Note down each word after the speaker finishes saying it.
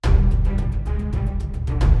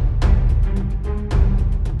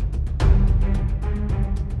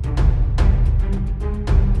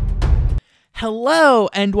Hello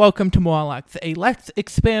and welcome to Morlox, a Let's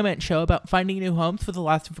Experiment show about finding new homes for the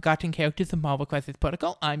lost and forgotten characters of Marvel Crisis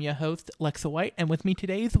Protocol. I'm your host, Lexa White, and with me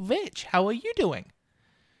today is Rich. How are you doing?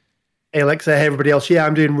 Hey Alexa, hey everybody else. Yeah,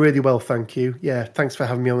 I'm doing really well, thank you. Yeah, thanks for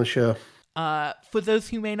having me on the show. For those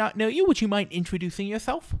who may not know you, would you mind introducing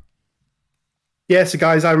yourself? Yeah, so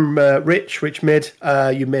guys, I'm Rich Mid.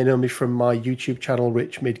 You may know me from my YouTube channel,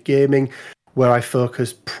 Rich Mid Gaming, where I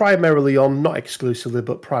focus primarily on, not exclusively,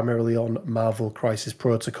 but primarily on Marvel Crisis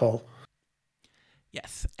Protocol.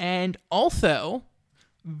 Yes, and also,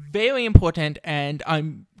 very important, and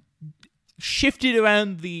I'm shifted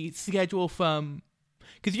around the schedule from,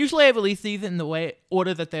 because usually I release these in the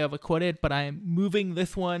order that they are recorded, but I am moving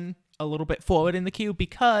this one a little bit forward in the queue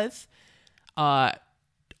because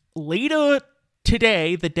later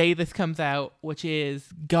today, the day this comes out, which is,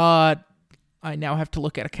 God, I now have to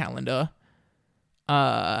look at a calendar.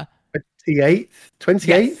 28th?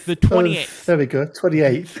 Yes, the 28th. There we go,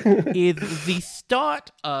 28th. is the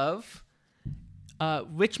start of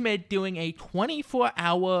Rich Mid doing a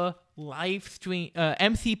 24-hour live stream,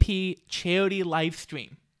 MCP charity live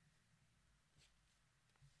stream.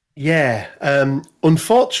 Yeah,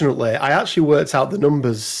 unfortunately, I actually worked out the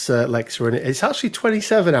numbers, Lexa, and it's actually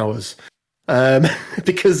 27 hours.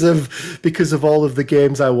 Because of all of the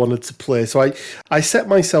games I wanted to play. So I set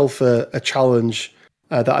myself a challenge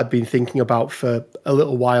that I'd been thinking about for a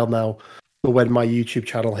little while now, for when my YouTube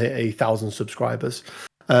channel hit 1,000 subscribers.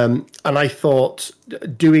 And I thought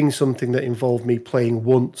doing something that involved me playing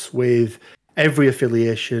once with every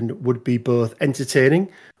affiliation would be both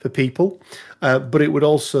entertaining for people, but it would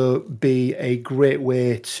also be a great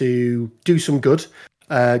way to do some good,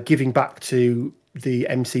 giving back to the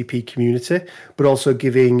MCP community, but also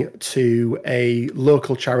giving to a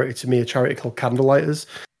local charity to me, a charity called Candlelighters.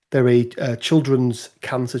 They're a children's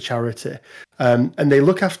cancer charity, and they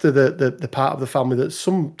look after the part of the family that's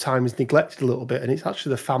sometimes neglected a little bit, and it's actually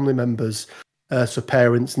the family members, so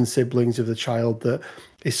parents and siblings of the child that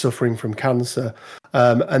is suffering from cancer,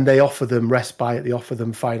 and they offer them respite, they offer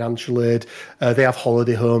them financial aid, they have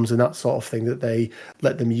holiday homes and that sort of thing that they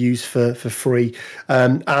let them use for free.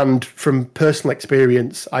 And from personal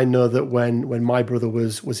experience, I know that when my brother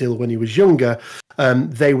was ill when he was younger,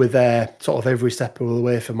 they were there sort of every step of the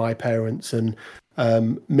way for my parents, and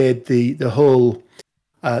made the whole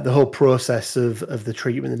process of the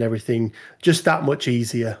treatment and everything just that much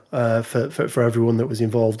easier for everyone that was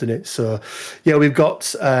involved in it. So yeah, we've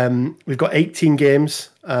got 18 games.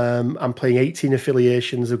 I'm playing 18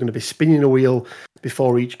 affiliations. We're going to be spinning a wheel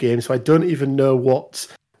before each game, so I don't even know what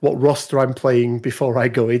roster I'm playing before I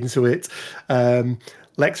go into it.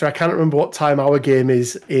 Lexa, I can't remember what time our game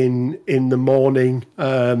is in the morning,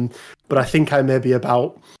 but I think I may be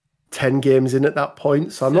about 10 games in at that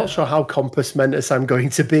point, so I'm not sure how compass mentis I'm going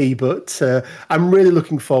to be, but I'm really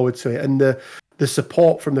looking forward to it, and the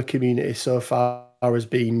support from the community so far has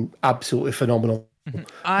been absolutely phenomenal.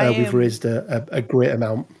 We've raised a great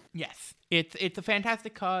amount. Yes, it's a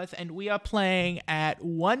fantastic cause, and we are playing at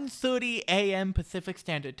 1:30 a.m. Pacific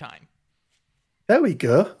Standard Time. There we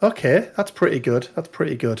go. Okay, that's pretty good.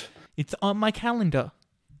 It's on my calendar.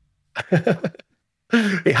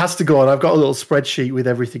 It has to go on. I've got a little spreadsheet with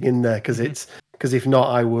everything in there because if not,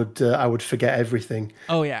 I would forget everything.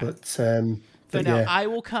 Oh yeah. But now yeah. I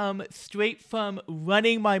will come straight from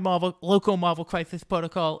running my local Marvel Crisis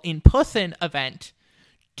Protocol in-person event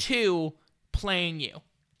to playing you.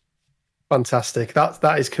 Fantastic.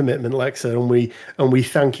 That is commitment, Lexa, and we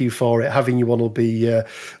thank you for it. Having you on will be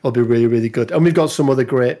really, really good. And we've got some other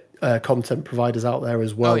great content providers out there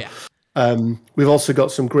as well. Oh yeah. We've also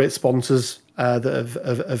got some great sponsors that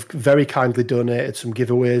have very kindly donated some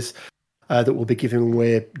giveaways that we'll be giving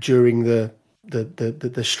away during the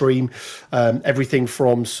stream. Everything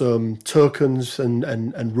from some tokens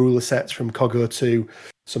and ruler sets from Kogo to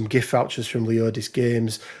some gift vouchers from Leodis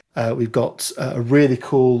Games. We've got a really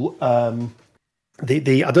cool I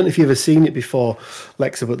don't know if you've ever seen it before,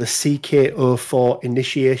 Lexa, but the CK04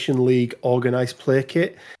 Initiation League Organised Play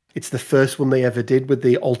Kit. It's the first one they ever did with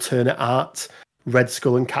the alternate art Red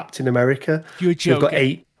Skull and Captain America. You're joking. I've got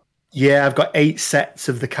 8. Yeah, I've got 8 sets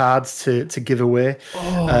of the cards to give away.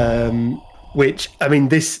 Which, I mean,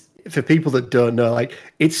 this, for people that don't know, like,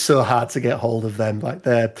 it's so hard to get hold of them. Like,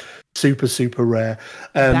 they're super, super rare.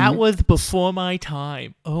 That was before my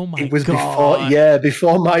time. Oh my god. It was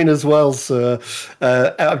before mine as well. So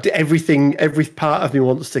every part of me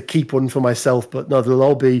wants to keep one for myself, but no, they'll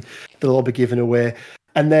all be given away.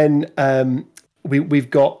 And then we've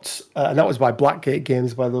got, and that was by Blackgate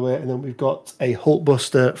Games, by the way. And then we've got a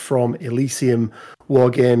Hulkbuster from Elysium War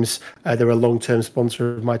Games. They're a long-term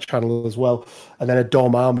sponsor of my channel as well. And then a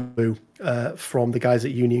Dormammu from the guys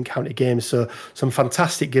at Union County Games. So some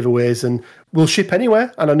fantastic giveaways, and we'll ship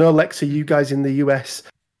anywhere. And I know, Alexa, you guys in the US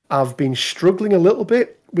have been struggling a little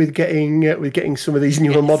bit with getting some of these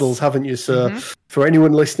newer models, haven't you? So for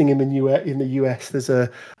anyone listening in the US, there's an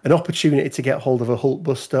opportunity to get hold of a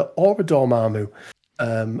Hulkbuster or a Dormammu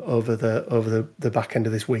over the back end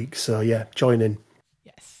of this week. So yeah, join in.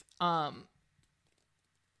 Yes.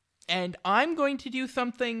 And I'm going to do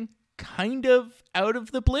something kind of out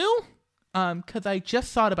of the blue, because I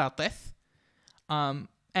just thought about this.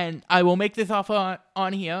 And I will make this offer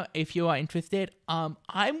on here if you are interested.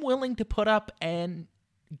 I'm willing to put up an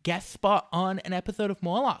guest spot on an episode of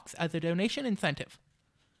Morlocks as a donation incentive.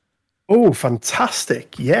 Oh,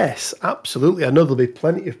 fantastic. Yes, absolutely. I know there'll be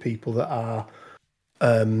plenty of people that are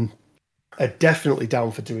definitely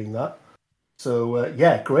down for doing that. So,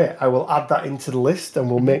 yeah, great. I will add that into the list, and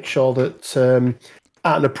we'll make sure that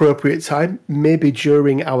at an appropriate time, maybe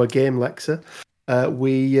during our game, Lexa,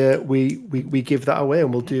 we give that away,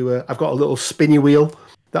 and we'll do. I've got a little spinny wheel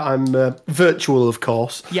that I'm virtual, of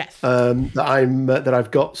course. Yes. That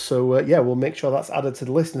I've got. So yeah, we'll make sure that's added to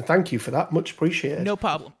the list. And thank you for that. Much appreciated. No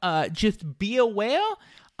problem. Just be aware,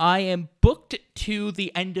 I am booked to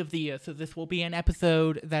the end of the year, so this will be an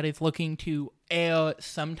episode that is looking to air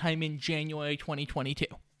sometime in January 2022.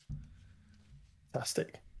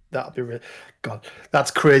 Fantastic. That'll be really... God, that's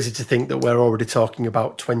crazy to think that we're already talking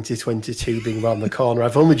about 2022 being around the corner.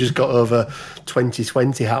 I've only just got over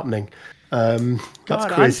 2020 happening. That's God,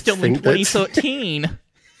 crazy. I'm still in 2013.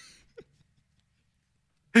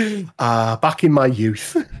 Back in my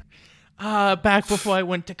youth. Back before I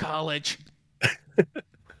went to college.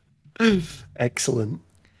 Excellent.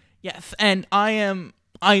 Yes, and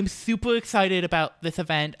I'm super excited about this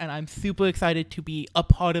event, and I'm super excited to be a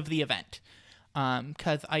part of the event.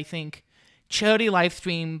 Because I think charity live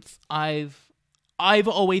streams, I've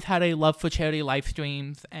always had a love for charity live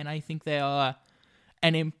streams, and I think they are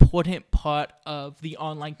an important part of the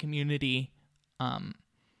online community. And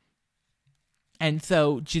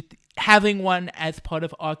so just having one as part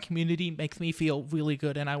of our community makes me feel really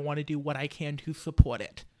good, and I want to do what I can to support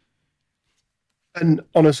it. And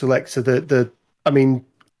honestly, Alexa,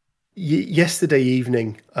 yesterday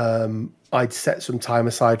evening, I'd set some time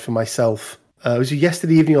aside for myself. It was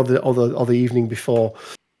yesterday evening or the evening before.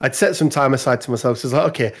 I'd set some time aside to myself. So I was like,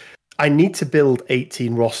 okay, I need to build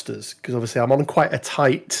 18 rosters, because obviously I'm on quite a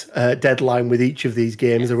tight deadline with each of these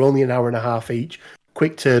games. They're only an hour and a half each,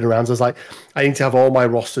 quick turnarounds. I was like, I need to have all my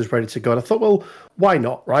rosters ready to go. And I thought, well, why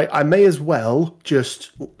not, right? I may as well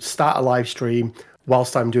just start a live stream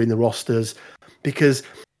whilst I'm doing the rosters, because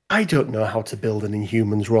I don't know how to build an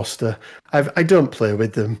Inhumans roster. I don't play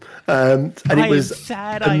with them. And it was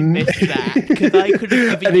sad I missed that, because I could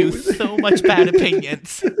have given you so much bad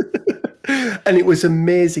opinions. And it was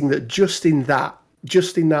amazing that just in that,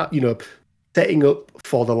 setting up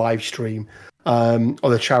for the live stream or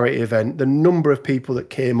the charity event, the number of people that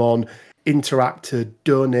came on, interacted,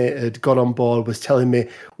 donated, got on board, was telling me,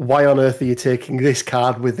 why on earth are you taking this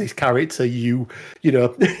card with this character? You know,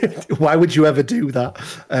 why would you ever do that?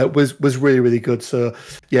 Was really, really good. So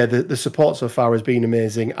yeah, the support so far has been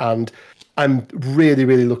amazing, and I'm really,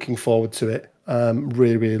 really looking forward to it.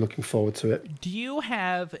 Really, really looking forward to it. Do you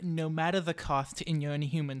have No Matter the Cost in your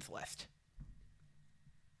Inhumans list?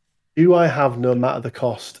 Do I have No Matter the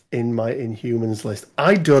Cost in my Inhumans list?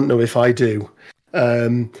 I don't know if I do.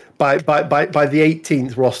 By the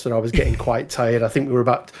 18th roster, I was getting quite tired. I think we were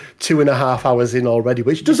about 2.5 hours in already,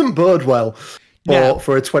 which doesn't bode well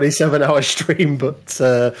for a 27-hour stream.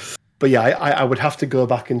 But yeah, I would have to go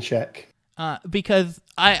back and check. Because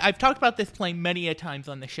I've talked about this play many a times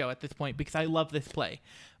on the show at this point, because I love this play.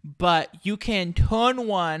 But you can turn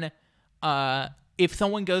one if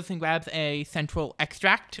someone goes and grabs a central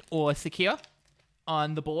extract or secure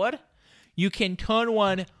on the board. You can turn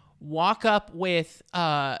one, walk up with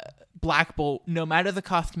Black Bolt, No Matter the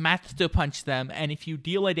Cost, Master Punch them, and if you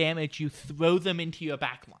deal a damage, you throw them into your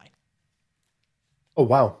backline. Oh,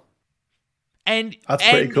 wow. And that's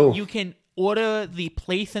pretty cool. You can order the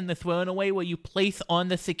place and the thrown away, where you place on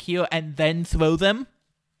the secure and then throw them.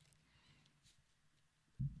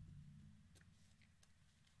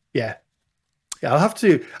 Yeah. Yeah, I'll have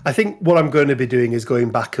to. I think what I'm going to be doing is going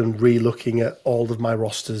back and re-looking at all of my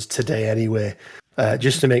rosters today anyway,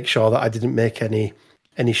 just to make sure that I didn't make any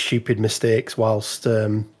stupid mistakes whilst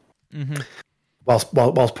putting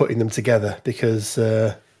them together, because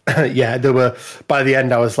Yeah, there were. By the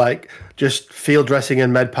end, I was like, just field dressing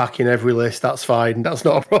and med packing every list. That's fine. That's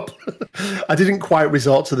not a problem. I didn't quite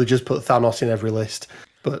resort to the just put Thanos in every list,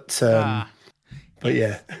 but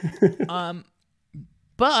yeah.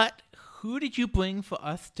 But who did you bring for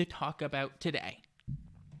us to talk about today?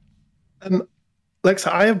 Lex,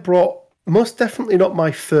 I have brought most definitely not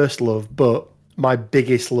my first love, but my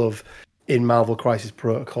biggest love in Marvel Crisis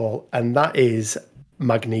Protocol, and that is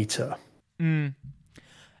Magneto.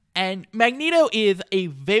 And Magneto is a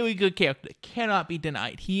very good character, cannot be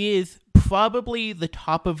denied. He is probably the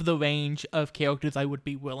top of the range of characters I would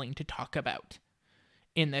be willing to talk about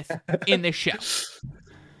in this show.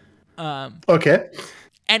 Okay.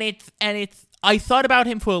 And it's I thought about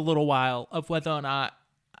him for a little while of whether or not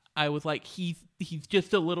I was like he's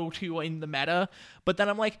just a little too in the meta, but then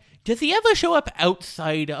I'm like, does he ever show up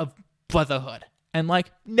outside of Brotherhood? And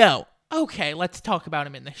like, no. Okay, let's talk about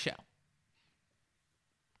him in this show.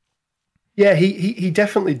 Yeah, he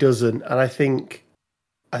definitely doesn't, and I think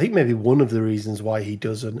maybe one of the reasons why he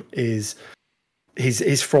doesn't is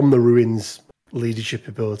his From the Ruins leadership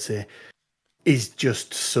ability is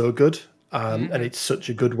just so good, and it's such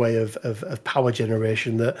a good way of power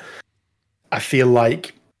generation that I feel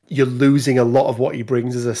like you're losing a lot of what he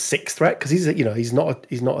brings as a sixth threat, because he's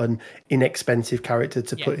not an inexpensive character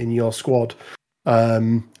to put in your squad.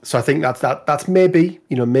 So I think that's maybe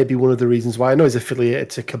one of the reasons why. I know he's affiliated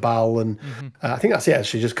to Cabal, and I think that's it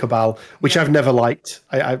actually, just Cabal, which I've never liked.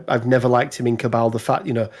 I've never liked him in Cabal. The fact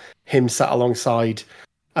him sat alongside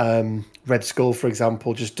Red Skull, for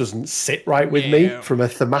example, just doesn't sit right with me from a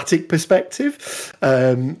thematic perspective.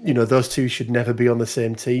 Those two should never be on the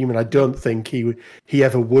same team, and I don't think he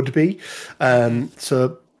ever would be.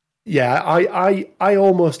 So yeah, I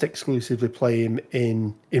almost exclusively play him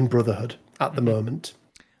in Brotherhood at the moment.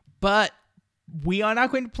 But we are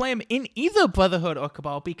not going to play him in either Brotherhood or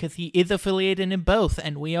Cabal because he is affiliated in both,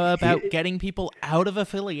 and we are about getting people out of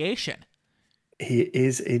affiliation. He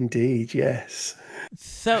is indeed, yes.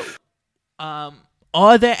 So,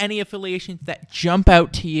 are there any affiliations that jump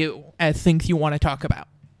out to you as things you want to talk about?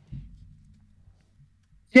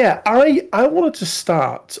 Yeah, I wanted to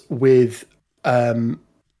start with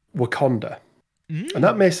Wakanda. And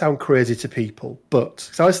that may sound crazy to people, but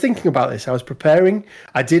so I was thinking about this. I was preparing.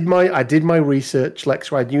 I did my research,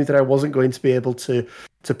 Lex, where I knew that I wasn't going to be able to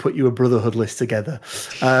put you a Brotherhood list together.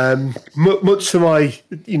 Much to my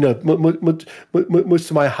much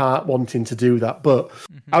to my heart wanting to do that. But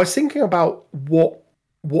I was thinking about what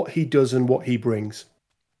he does and what he brings.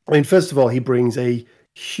 I mean, first of all, he brings a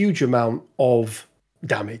huge amount of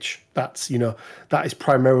damage. That is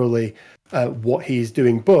primarily what he's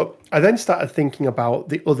doing. But I then started thinking about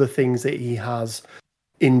the other things that he has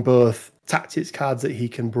in both tactics cards that he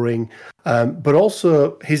can bring, but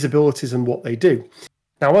also his abilities and what they do.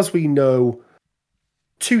 Now, as we know,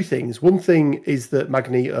 two things. One thing is that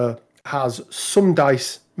Magneto has some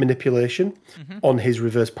dice manipulation on his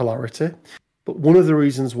reverse polarity. But one of the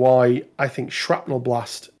reasons why I think Shrapnel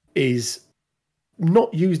Blast is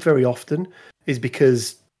not used very often is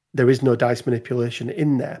because there is no dice manipulation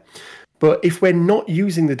in there. But if we're not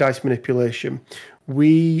using the dice manipulation,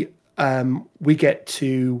 we get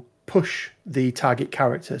to push the target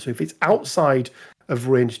character. So if it's outside of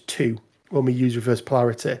range 2, when we use reverse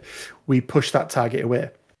polarity, we push that target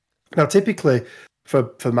away. Now, typically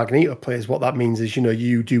for Magneto players, what that means is,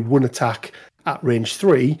 you do one attack at range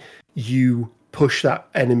 3, you push that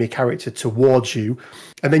enemy character towards you,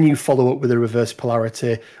 and then you follow up with a reverse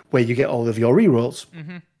polarity where you get all of your rerolls.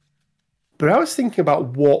 But I was thinking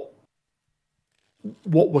about what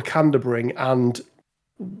Wakanda bring and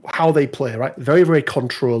how they play, right? Very, very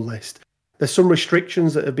control list. There's some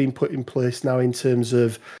restrictions that have been put in place now in terms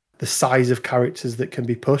of the size of characters that can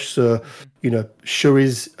be pushed. So,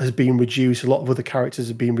 Shuri's has been reduced. A lot of other characters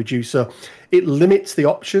have been reduced. So it limits the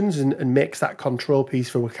options and makes that control piece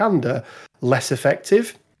for Wakanda less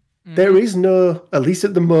effective. There is no, at least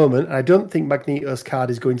at the moment, I don't think Magneto's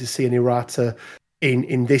card is going to see an errata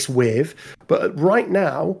in this wave. But right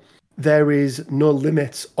now, there is no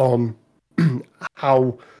limit on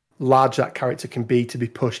how large that character can be to be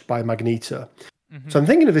pushed by Magneto. So I'm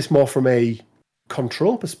thinking of this more from a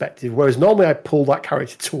control perspective, whereas normally I pull that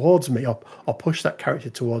character towards me or push that character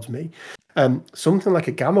towards me. Something like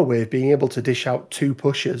a Gamma Wave, being able to dish out 2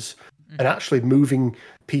 pushes and actually moving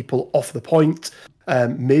people off the point,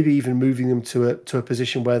 maybe even moving them to a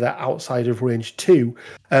position where they're outside of range 2,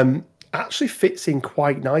 actually fits in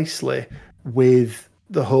quite nicely with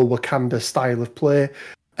the whole Wakanda style of play.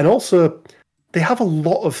 And also, they have a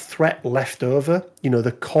lot of threat left over.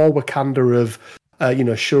 The core Wakanda of,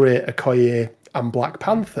 Shuri, Okoye, and Black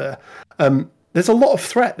Panther. there's a lot of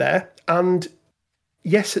threat there. And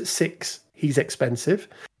yes, at 6, he's expensive.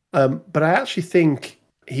 But I actually think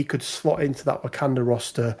he could slot into that Wakanda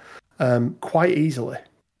roster quite easily.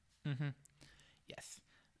 Mm-hmm. Yes.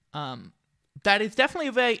 That is definitely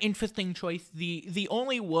a very interesting choice. The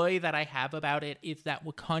only worry that I have about it is that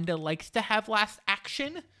Wakanda likes to have last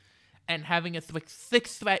action, and having a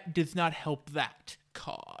 6 threat does not help that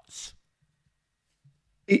cause.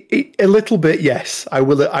 A little bit, yes. I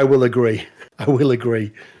will agree. I will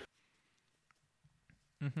agree.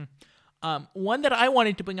 Mm-hmm. One that I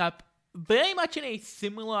wanted to bring up, very much in a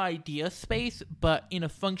similar idea space, but in a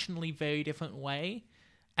functionally very different way,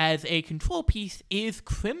 as a control piece, is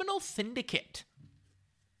Criminal Syndicate.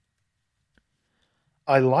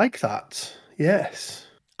 I like that. Yes.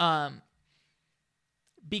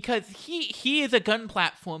 Because he is a gun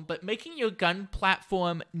platform, but making your gun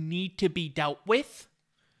platform need to be dealt with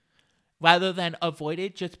rather than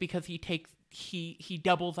avoided, just because he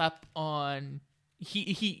doubles up on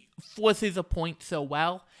he forces a point so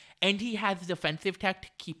well, and he has defensive tech to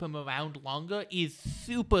keep him around longer, is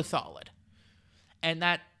super solid. And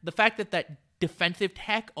that the fact that defensive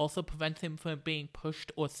tech also prevents him from being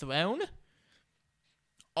pushed or thrown,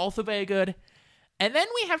 also very good. And then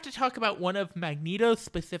we have to talk about one of Magneto's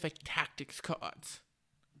specific tactics cards.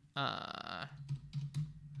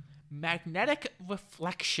 Magnetic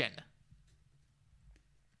Reflection,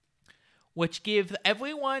 which gives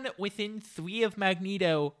everyone within 3 of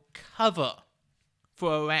Magneto cover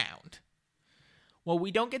for a round. Well,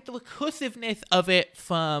 we don't get the recursiveness of it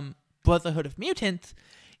from Brotherhood of Mutants.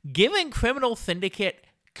 Giving Criminal Syndicate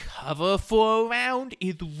cover for a round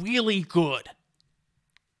is really good.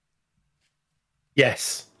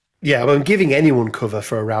 Yes. Yeah, well, giving anyone cover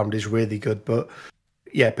for a round is really good, but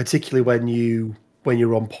yeah, particularly when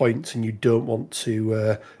you're on points and you don't want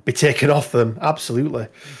to be taken off them. Absolutely.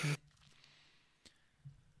 Mm-hmm.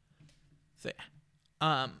 So,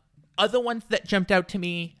 other ones that jumped out to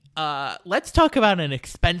me, let's talk about an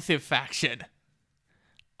expensive faction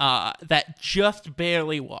that just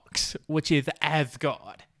barely works, which is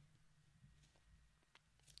Asgard.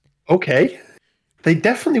 Okay. They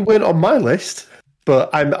definitely weren't on my list, but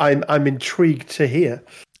I'm intrigued to hear.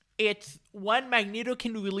 It's one Magneto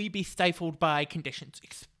can really be stifled by conditions,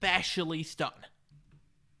 especially stun.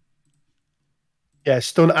 Yeah,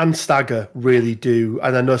 stun and stagger really do,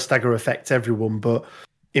 and I know stagger affects everyone, but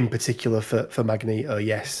in particular for Magneto,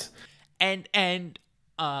 yes. And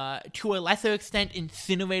to a lesser extent,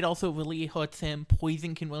 Incinerate also really hurts him.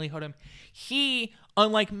 Poison can really hurt him. He,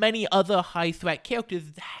 unlike many other high threat characters,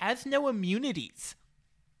 has no immunities.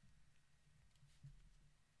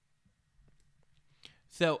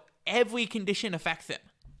 So every condition affects him.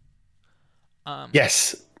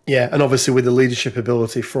 Yes, yeah, and obviously with the leadership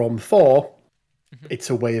ability from Thor, it's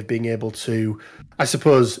a way of being able to, I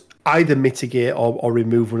suppose, either mitigate or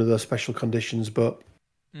remove one of those special conditions, but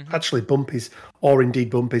actually bump his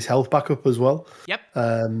health back up as well. Yep.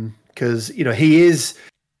 Because he is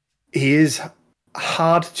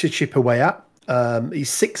hard to chip away at.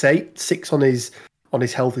 He's 6'8", 6 on his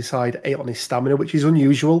healthy side, 8 on his stamina, which is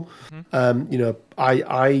unusual.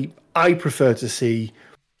 I prefer to see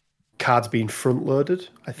cards being front loaded.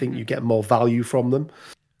 I think you get more value from them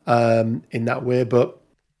in that way, but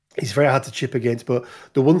he's very hard to chip against. But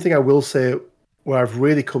the one thing I will say, where I've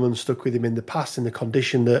really come unstuck with him in the past, in the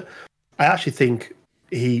condition that I actually think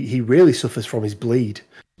he really suffers from his bleed.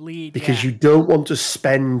 Because you don't want to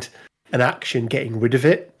spend an action getting rid of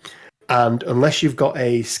it. And unless you've got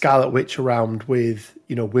a Scarlet Witch around with,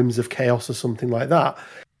 Whims of Chaos or something like that,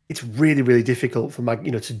 it's really, really difficult for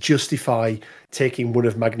to justify taking one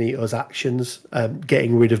of Magneto's actions,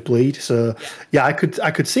 getting rid of bleed. So yeah, I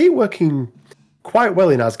could see it working quite well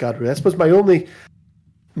in Asgard. I suppose my only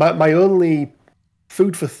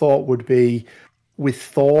food for thought would be with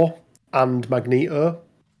Thor and Magneto,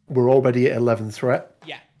 we're already at 11 threat.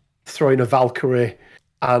 Yeah. Throw in a Valkyrie,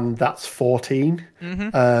 and that's 14.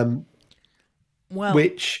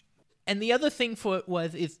 And the other thing for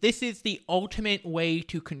it is this is the ultimate way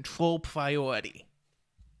to control priority.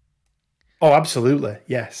 Oh, absolutely.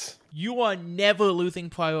 Yes. You are never losing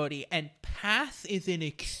priority, and Pass is an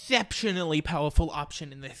exceptionally powerful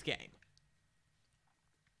option in this game.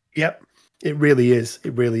 Yep. It really is.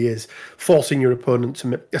 It really is. Forcing your opponent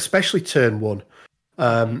to, especially turn 1.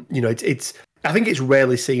 It's. I think it's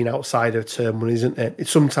rarely seen outside of turn 1, isn't it? It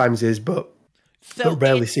sometimes is, but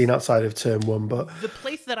rarely seen outside of turn 1. But the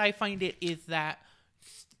place that I find it is that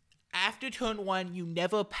after turn 1, you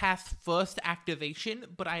never pass first activation,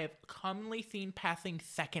 but I have commonly seen passing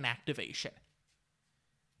second activation.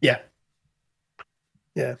 Yeah.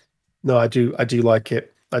 Yeah. No, I do like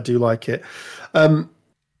it. I do like it.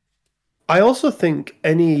 I also think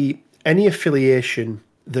any affiliation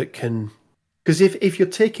that can, because if you're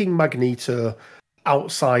taking Magneto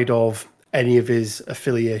outside of any of his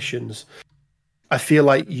affiliations, I feel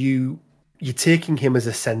like you're taking him as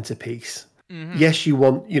a centerpiece. Yes, you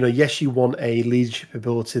want a leadership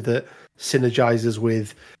ability that synergizes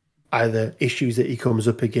with either issues that he comes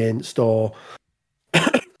up against or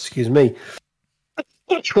excuse me.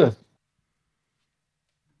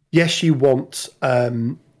 Yes, you want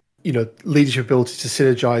leadership ability to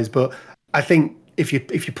synergize, but I think if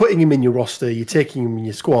you're putting him in your roster, you're taking him in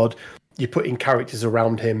your squad, you're putting characters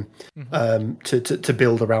around him to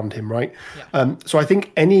build around him, right? Yeah. So I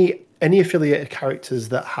think any affiliated characters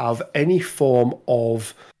that have any form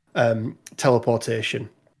of teleportation,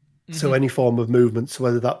 so any form of movement, so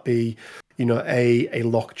whether that be a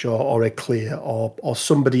Lockjaw or a Clear or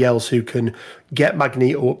somebody else who can get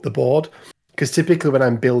Magneto up the board. Because typically when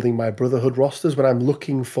I'm building my Brotherhood rosters, when I'm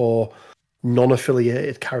looking for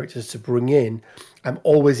non-affiliated characters to bring in, I'm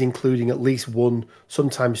always including at least one,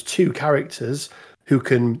 sometimes two characters who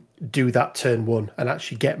can do that turn one and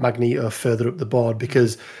actually get Magneto further up the board,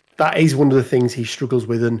 because that is one of the things he struggles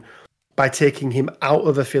with. And by taking him out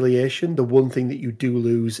of affiliation, the one thing that you do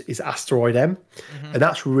lose is Asteroid M. And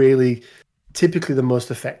that's really typically the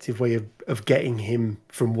most effective way of getting him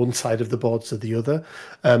from one side of the board to the other.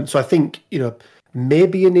 So I think,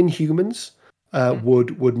 maybe an Inhumans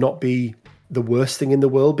would not be the worst thing in the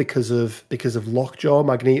world because of Lockjaw.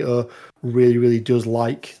 Magneto really, really does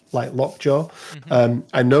like Lockjaw.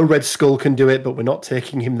 I know Red Skull can do it, but we're not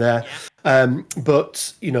taking him there.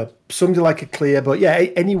 But somebody like a Clear, but yeah,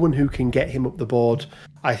 anyone who can get him up the board,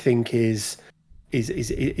 I think is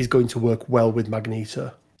going to work well with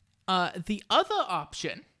Magneto. The other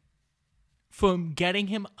option from getting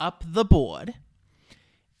him up the board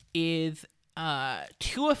is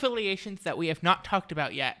two affiliations that we have not talked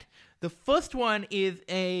about yet. The first one is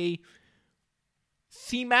a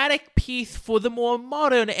thematic piece for the more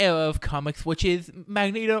modern era of comics, which is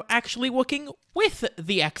Magneto actually working with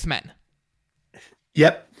the X-Men.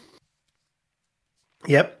 Yep,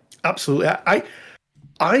 absolutely.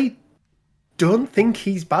 I don't think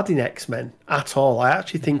he's bad in X-Men at all. I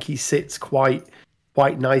actually think he sits quite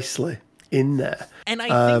nicely in there. And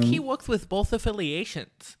I think he works with both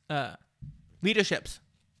affiliations, leaderships.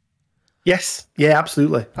 Yes, yeah,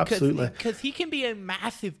 absolutely. Because he can be a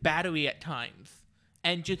massive battery at times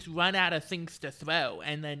and just run out of things to throw,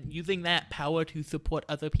 and then using that power to support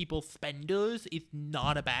other people's spenders is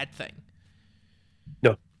not a bad thing.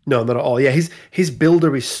 No, not at all. Yeah, his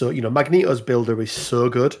builder is so, Magneto's builder is so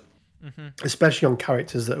good. Especially on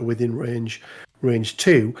characters that are within range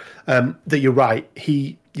 2, that you're right.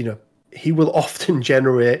 He will often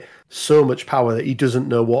generate so much power that he doesn't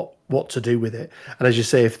know what to do with it. And as you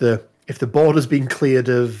say, if the board has been cleared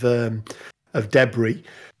of debris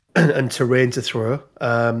and terrain to throw,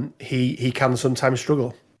 he can sometimes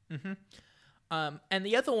struggle. And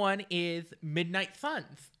the other one is Midnight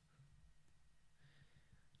Suns.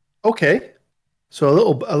 Okay, so a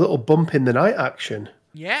little bump in the night action.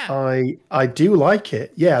 Yeah, I do like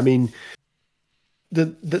it. Yeah, I mean,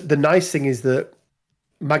 the nice thing is that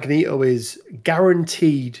Magneto is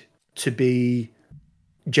guaranteed to be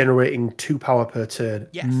generating 2 power per turn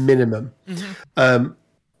minimum.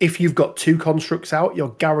 If you've got 2 constructs out,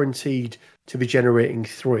 you're guaranteed to be generating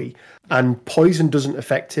 3. And poison doesn't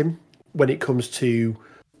affect him when it comes to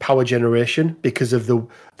power generation because of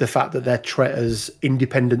the fact that they're treated as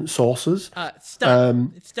independent sources.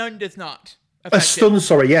 Stun does not. Stun,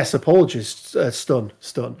 sorry, yes, apologies. Stun.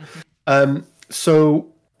 So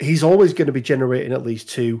he's always going to be generating at least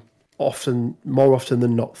 2, more often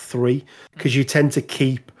than not 3, because you tend to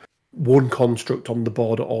keep one construct on the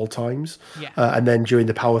board at all times. And then during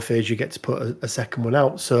the power phase, you get to put a second one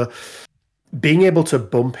out. So being able to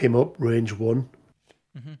bump him up range 1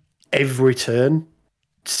 every turn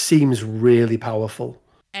seems really powerful.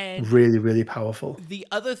 And really, really powerful. The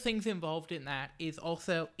other things involved in that is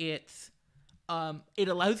also it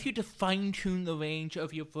allows you to fine-tune the range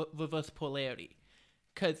of your reverse polarity.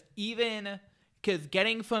 Because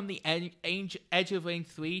getting from the edge of range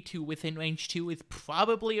 3 to within range 2 is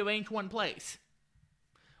probably a range 1 place.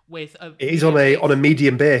 It is on a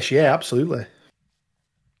medium base, yeah, absolutely.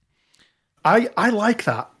 I like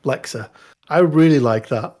that, Lexa. I really like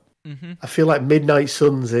that. I feel like Midnight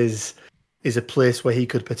Suns is a place where he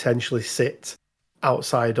could potentially sit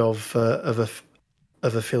outside of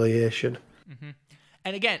affiliation.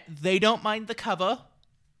 And again, they don't mind the cover,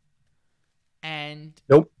 and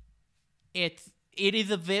nope, it is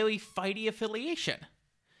a very fighty affiliation,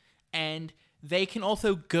 and they can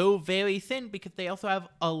also go very thin because they also have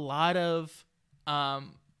a lot of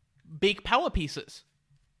big power pieces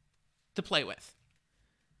to play with.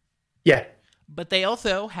 Yeah. But they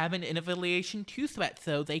also have an Annihilation 2 threat,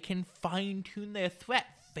 so they can fine-tune their threat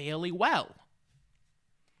fairly well.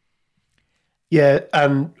 Yeah,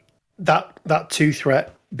 and that 2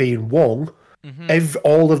 threat being Wong,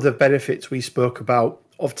 all of the benefits we spoke about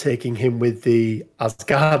of taking him with the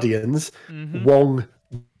Asgardians, Wong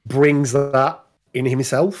brings that in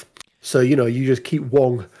himself. So, you just keep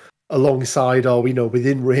Wong alongside or,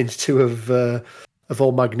 within range 2 of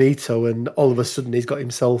old Magneto, and all of a sudden he's got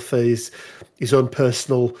himself his own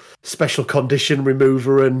personal special condition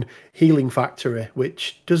remover and healing factory,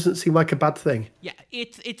 which doesn't seem like a bad thing. Yeah,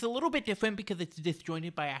 it's a little bit different because it's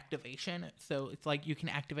disjointed by activation. So it's like you can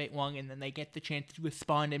activate Wong and then they get the chance to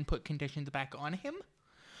respond and put conditions back on him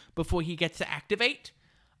before he gets to activate.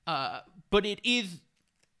 But it is,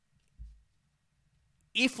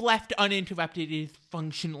 if left uninterrupted, it is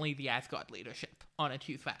functionally the Asgard leadership on a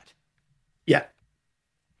 2 threat. Yeah.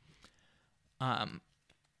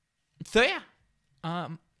 So yeah. I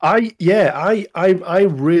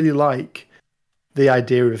really like the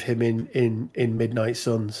idea of him in Midnight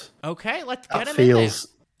Suns. Okay, let's get him in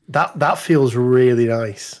there. That feels really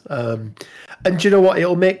nice. And do you know what?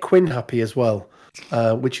 It'll make Quinn happy as well,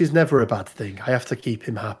 which is never a bad thing. I have to keep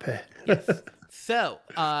him happy. Yes. So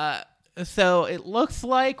it looks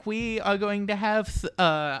like we are going to have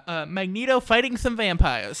Magneto fighting some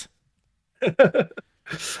vampires.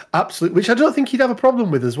 Absolutely, which I don't think he'd have a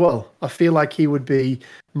problem with as well. I feel like he would be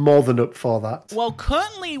more than up for that. Well,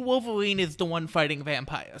 currently Wolverine is the one fighting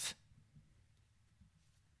vampires.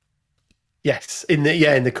 Yes, in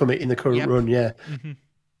the current run, yeah.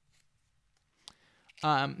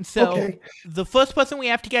 So the first person we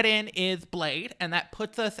have to get in is Blade, and that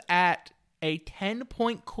puts us at a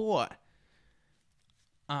 10-point core.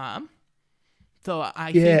 So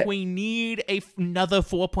I think we need another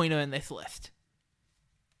 4-pointer in this list.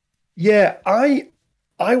 Yeah, I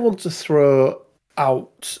want to throw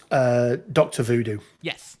out Dr. Voodoo.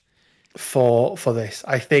 Yes. For this,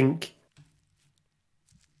 I think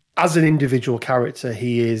as an individual character,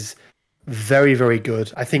 he is very, very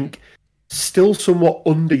good. I think still somewhat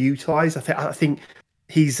underutilized. I think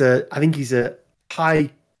he's a high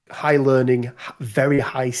learning, very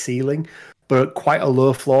high ceiling, but quite a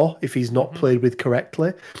low floor if he's not played with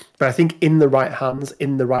correctly. But I think in the right hands,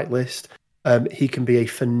 in the right list, he can be a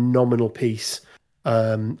phenomenal piece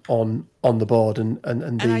on the board,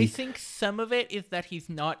 and I think some of it is that he's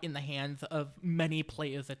not in the hands of many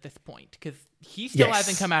players at this point because he still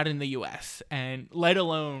hasn't come out in the US, and let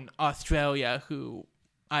alone Australia, who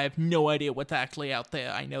I have no idea what's actually out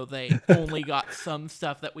there. I know they only got some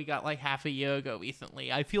stuff that we got like half a year ago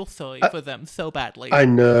recently. I feel sorry for them so badly. I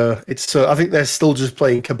know, it's so. I think they're still just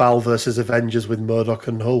playing Cabal versus Avengers with Murdoch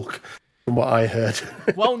and Hulk. From what I heard.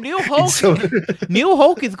 Well, New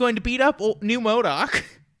Hulk is going to beat up New MODOK.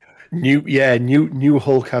 New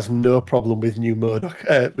Hulk has no problem with New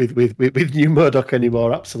MODOK, with New MODOK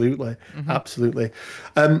anymore. Absolutely, absolutely.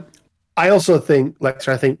 I also think, Lecter,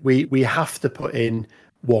 I think we have to put in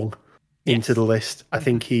Wong into the list. I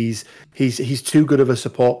think he's too good of a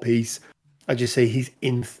support piece. I just say he's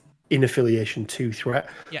in affiliation 2 threat.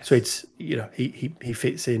 Yes. So it's he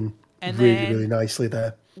fits in really nicely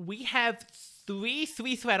there. We have 3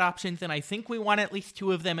 3-threat options, and I think we want at least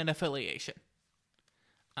 2 of them in affiliation.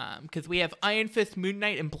 Because we have Iron Fist, Moon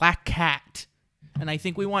Knight, and Black Cat, and I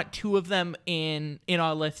think we want 2 of them in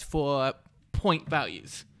our list for point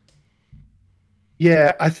values.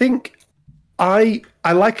 Yeah, I think I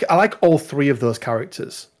like all 3 of those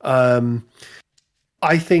characters. I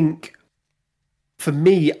think for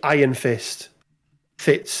me, Iron Fist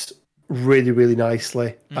fits really, really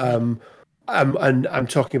nicely. And I'm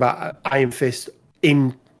talking about Iron Fist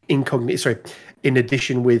in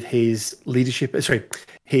addition with his leadership,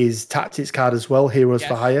 his tactics card as well, Heroes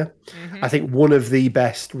for Hire. I think one of the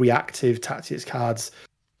best reactive tactics cards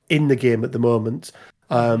in the game at the moment.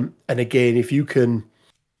 And again, if you can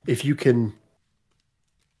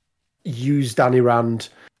use Danny Rand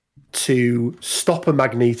to stop a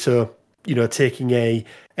Magneto, taking a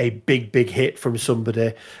big hit from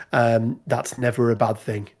somebody, that's never a bad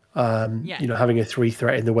thing. Having a 3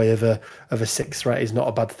 threat in the way of a 6 threat is not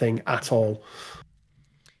a bad thing at all.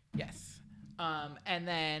 Yes.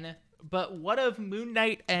 But what of Moon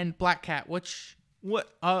Knight and Black Cat? What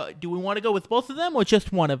do we want to go with both of them or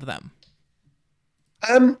just one of them?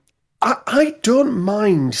 I don't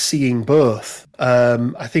mind seeing both.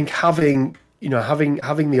 I think having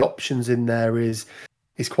the options in there is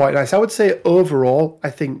quite nice. I would say overall, I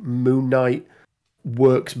think Moon Knight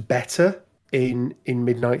works better in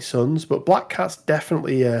Midnight Suns, but Black Cat's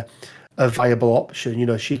definitely a viable option. You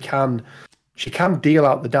know, she can deal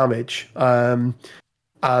out the damage. And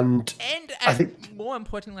I think more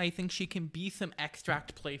importantly, I think she can be some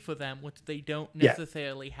extract play for them, which they don't Yeah.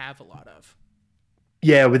 necessarily have a lot of.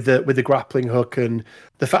 yeah, with the grappling hook and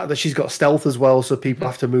the fact that she's got stealth as well, so people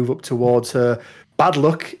have to move up towards her. Bad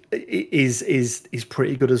luck is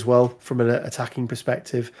pretty good as well from an attacking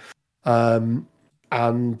perspective. And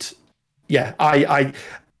yeah, I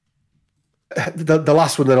the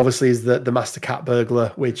last one then obviously is the Master Cat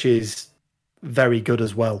Burglar, which is very good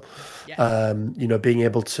as well. Yes. You know, being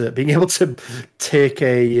able to take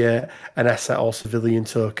an asset or civilian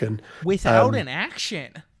token Without an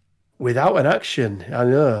action. without an action. I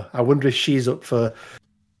know. I wonder if she's up for.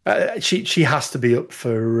 She has to be up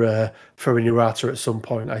for an errata at some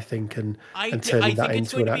point, I think, and turning that think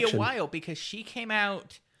it's into going an to be action. a while because she came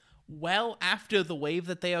out well after the wave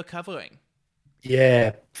that they are covering.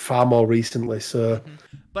 Yeah, far more recently. So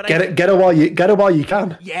But get her while you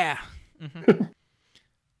can. Yeah.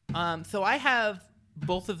 So I have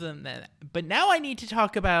both of them then, but now I need to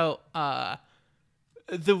talk about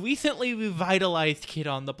the recently revitalized kid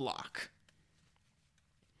on the block,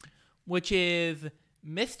 which is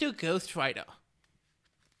Mr. Ghost Rider.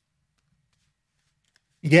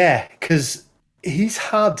 Yeah, because he's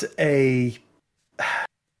had a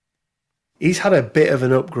bit of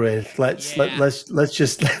an upgrade. Let's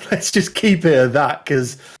just keep it at that,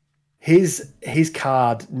 because his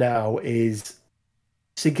card now is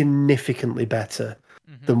significantly better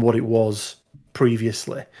than what it was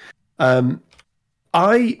previously.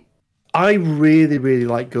 I really, really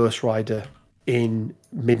like Ghost Rider in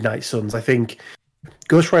Midnight Suns. I think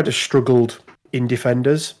Ghost Rider struggled in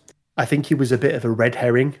Defenders. I think he was a bit of a red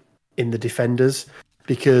herring in the Defenders,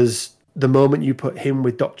 because the moment you put him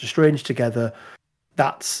with Doctor Strange together,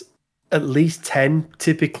 that's at least 10,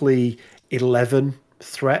 typically 11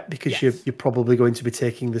 threat, because you're probably going to be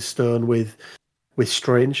taking the stone with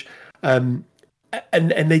Strange. And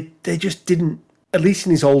they just didn't, at least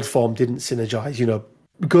in his old form, didn't synergize. You know,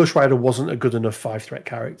 Ghost Rider wasn't a good enough 5-threat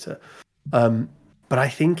character. But I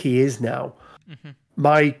think he is now.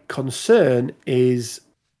 My concern is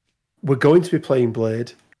we're going to be playing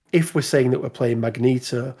Blade. If we're saying that we're playing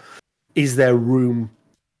Magneto, is there room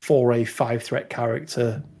for a 5-threat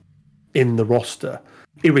character in the roster,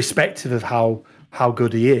 irrespective of how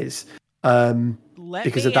good he is?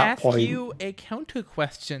 Because at that point, you a counter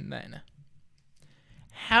question then.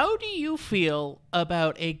 How do you feel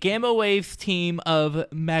about a Gamma Waves team of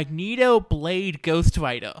Magneto, Blade, Ghost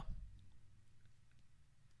Rider?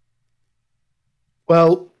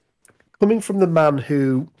 well, coming from the man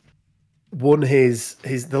who won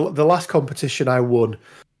the last competition I won,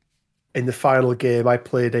 in the final game, I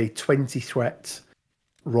played a 20-threat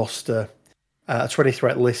roster, a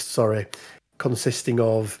 20-threat list, consisting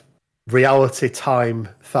of Reality, Time,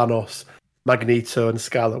 Thanos, Magneto, and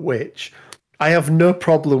Scarlet Witch. I have no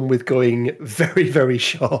problem with going very, very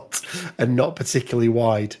short and not particularly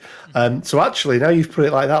wide. So actually, now you've put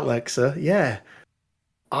it like that, Lexa, yeah,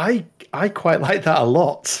 I quite like that a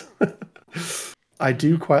lot. I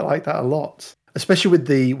do quite like that a lot, especially with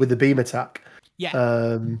the beam attack.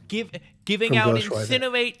 Yeah. Giving from out Ghost Rider.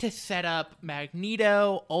 Incinerate to set up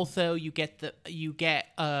Magneto. Also, you get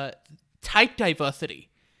type diversity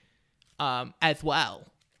as well.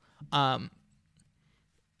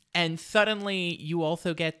 And suddenly you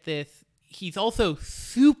also get this. He's also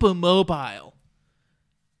super mobile.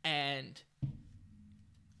 And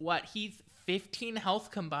he's 15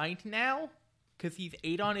 health combined now? Because he's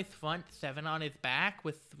 8 on his front, 7 on his back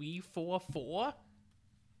with 3, 4, 4.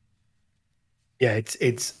 Yeah,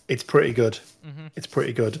 it's pretty good. It's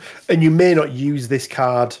pretty good. And you may not use this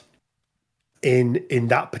card in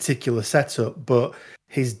that particular setup, but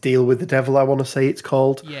his Deal with the Devil, I want to say it's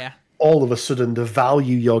called. Yeah. All of a sudden, the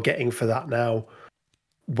value you're getting for that now,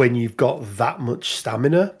 when you've got that much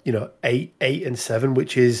stamina, 8 and 7,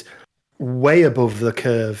 which is way above the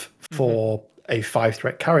curve for a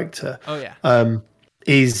 5-threat character. Oh yeah.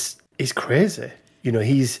 Is crazy.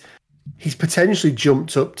 He's potentially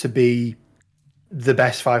jumped up to be the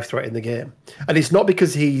best 5-threat in the game, and it's not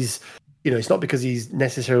because he's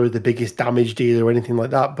necessarily the biggest damage dealer or anything like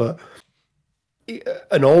that, but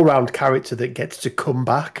an all-round character that gets to come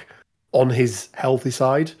back on his healthy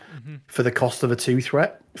side for the cost of a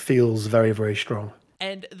 2-threat feels very, very strong.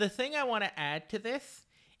 And the thing I want to add to this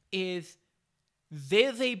is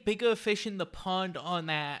there's a bigger fish in the pond on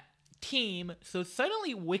that team, so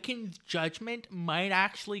suddenly Wiccan's Judgment might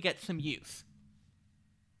actually get some use.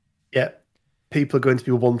 Yeah. People are going to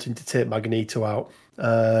be wanting to take Magneto out.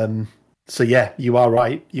 So yeah, you are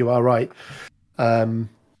right. You are right.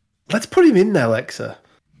 Let's put him in there, Lexa.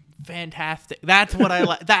 Fantastic. That's what I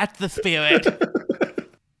like. That's the spirit.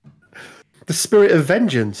 The spirit of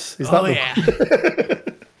vengeance. Is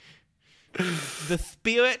that the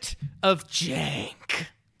spirit of jank.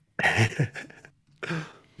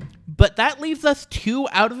 But that leaves us 2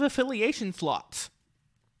 out of affiliation slots.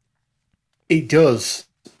 It does,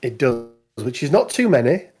 which is not too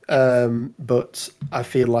many. But I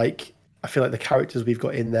feel like the characters we've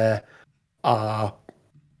got in there are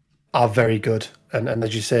very good, and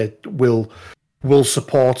as you said, will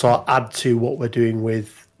support or add to what we're doing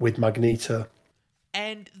with Magneto.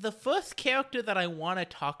 And the first character that I want to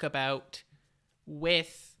talk about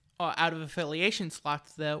with or out of affiliation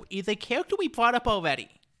slots, though, is a character we brought up already.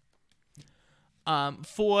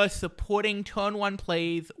 For supporting turn 1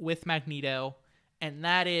 plays with Magneto, and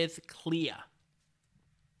that is Clea.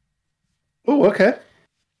 Oh, okay.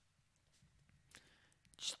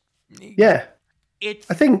 Yeah.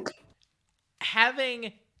 I think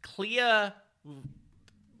having Clea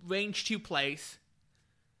range 2 plays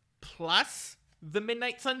plus the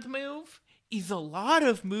Midnight Suns move is a lot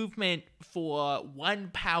of movement for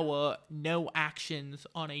 1 power, no actions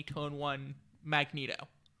on a turn 1 Magneto.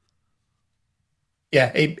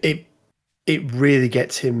 Yeah, it really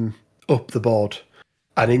gets him up the board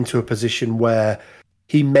and into a position where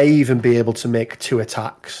he may even be able to make 2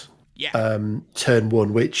 attacks. Yeah. Turn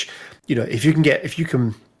 1, which, if you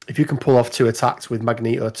can pull off 2 attacks with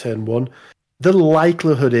Magneto turn 1, the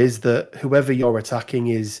likelihood is that whoever you're attacking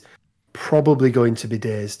is probably going to be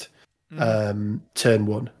dazed turn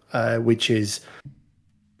 1, which is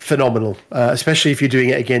phenomenal, especially if you're doing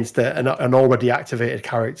it against an already activated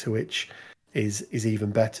character, which is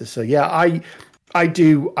even better. So yeah, I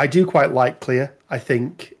do quite like Clea. I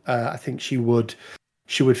think she would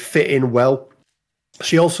fit in well.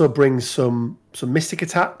 She also brings some mystic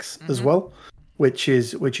attacks as well, which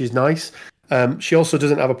is nice. She also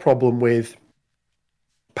doesn't have a problem with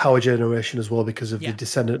power generation as well because of the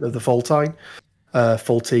descendant of the Fultine,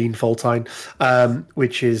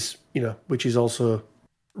 which is also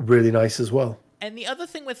really nice as well. And the other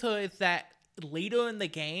thing with her is that later in the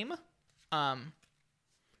game,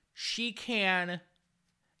 she can,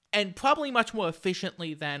 and probably much more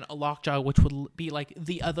efficiently than a Lockjaw, which would be like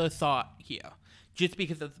the other thought here, just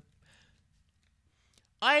because of.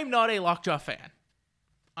 I'm not a Lockjaw fan.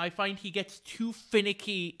 I find he gets too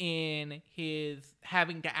finicky in his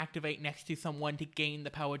having to activate next to someone to gain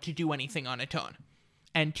the power to do anything on a turn,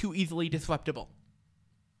 and too easily disruptible.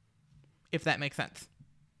 If that makes sense.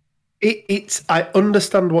 I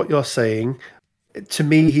understand what you're saying. To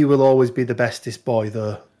me, he will always be the bestest boy,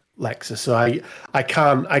 though, Lexa. So I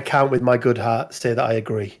can't with my good heart say that I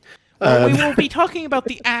agree. Well, we will be talking about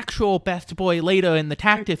the actual best boy later in the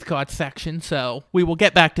tactics card section, so we will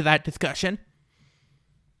get back to that discussion.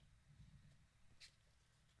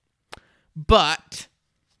 But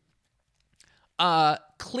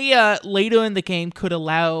Clea later in the game could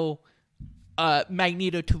allow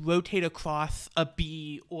Magneto to rotate across a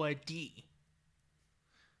B or a D.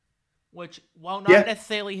 Which, while not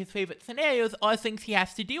necessarily his favorite scenarios, are things he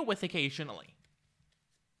has to deal with occasionally.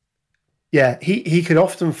 Yeah, he can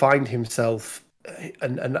often find himself,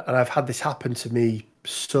 and I've had this happen to me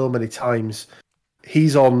so many times.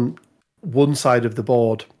 He's on one side of the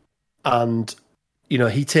board, and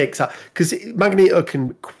he takes out, because Magneto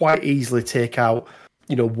can quite easily take out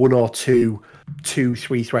 1 or 2,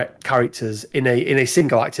 3 threat characters in a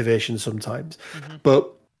single activation sometimes.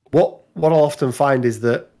 But what I'll often find is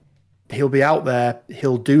that he'll be out there,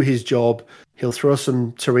 he'll do his job, he'll throw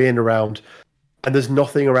some terrain around, and there's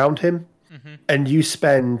nothing around him. And you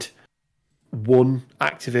spend 1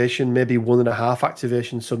 activation, maybe 1.5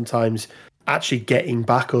 activation sometimes, actually getting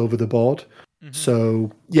back over the board.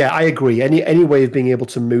 So yeah, I agree. Any way of being able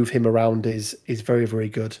to move him around is very, very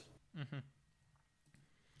good.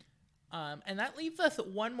 And that leaves us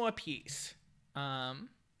one more piece.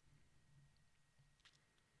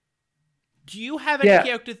 Do you have any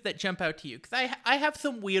characters that jump out to you? Because I have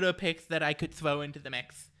some weirder picks that I could throw into the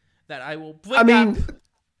mix that I will bring up.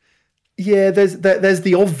 Yeah, there's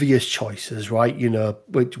the obvious choices, right?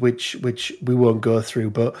 Which we won't go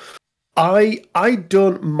through, but I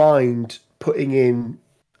don't mind putting in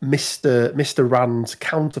Mr. Rand's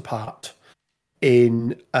counterpart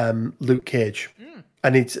in Luke Cage,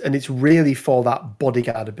 and it's really for that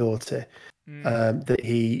bodyguard ability that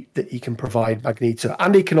he can provide Magneto,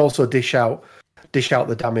 and he can also dish out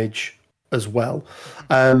the damage as well.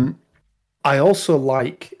 I also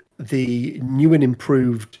like the new and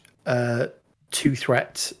improved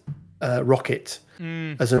 2-threat Rocket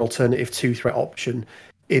as an alternative 2-threat option.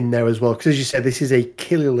 in there as well, because as you said, this is a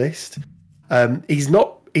killer list. He's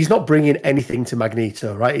not bringing anything to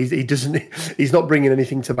Magneto, right? He's not bringing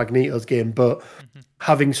anything to Magneto's game, but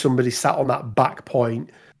having somebody sat on that back point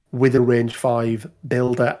with a range 5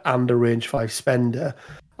 builder and a range 5 spender,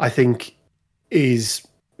 I think is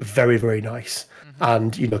very, very nice.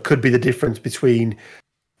 And, could be the difference between,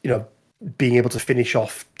 being able to finish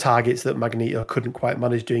off targets that Magneto couldn't quite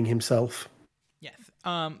manage doing himself. Yes.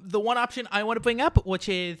 The one option I want to bring up, which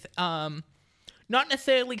is not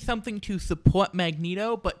necessarily something to support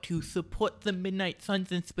Magneto, but to support the Midnight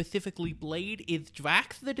Suns and specifically Blade, is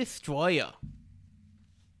Drax the Destroyer.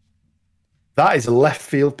 That is a left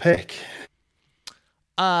field pick.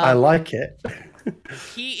 I like it.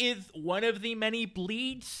 He is one of the many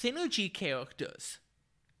Bleed synergy characters.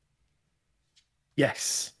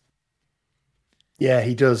 Yes. Yeah,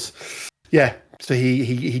 he does. Yeah, so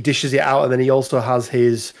he dishes it out, and then he also has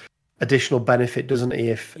his additional benefit, doesn't he?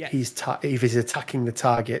 If he's attacking the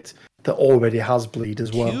target that already has Bleed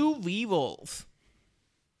as well. 2 rerolls.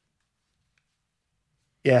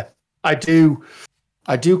 Yeah, I do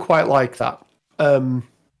quite like that.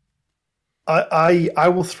 I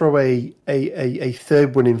will throw a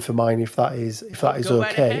third one in for mine if that is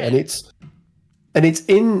okay, and it's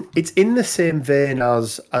in the same vein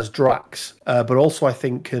as Drax, but also I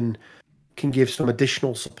think can give some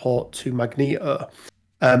additional support to Magneto,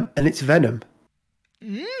 and it's Venom.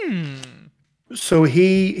 So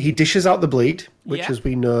he dishes out the Bleed, which, as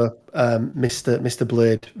we know, Mr.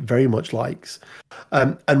 Blade very much likes,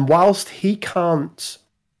 and whilst he can't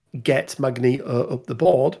get Magneto up the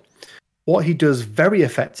board, what he does very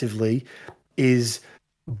effectively is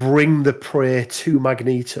bring the prey to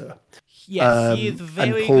Magneto. Yes, he is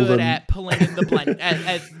very good at pulling in the blend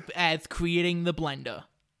as creating the blender.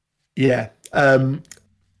 Yeah, and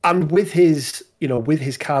with his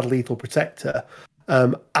card Lethal Protector,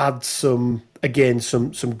 adds some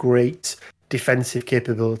great defensive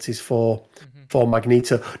capabilities for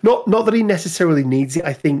Magneto. Not that he necessarily needs it.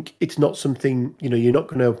 I think it's not something, you're not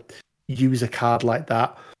going to use a card like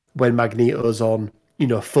that when Magneto's on,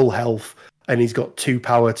 full health and he's got 2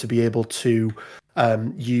 power to be able to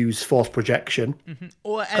use force projection.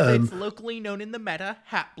 Or as it's locally known in the meta,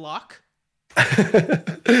 hat block.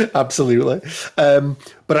 Absolutely.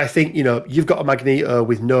 But I think, you've got a Magneto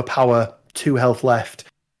with no power, 2 health left,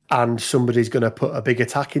 and somebody's going to put a big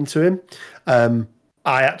attack into him.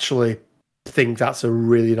 I actually think that's a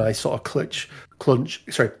really nice sort of clutch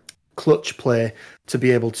play to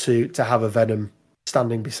be able to have a Venom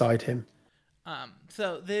standing beside him.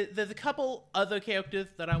 So there's a couple other characters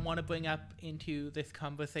that I want to bring up into this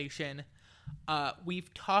conversation.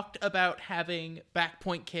 We've talked about having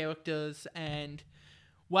backpoint characters, and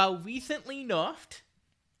while recently nerfed,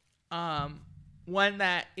 one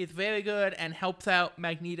that is very good and helps out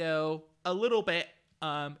Magneto a little bit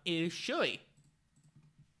is Shuri.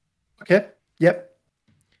 Okay. Yep.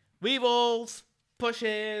 Rerolls,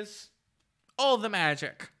 pushes, all the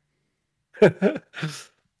magic.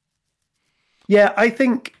 Yeah, I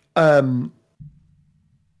think I've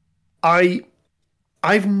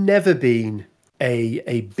never been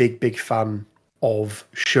a big fan of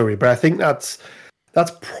Shuri, but I think that's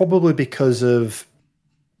probably because of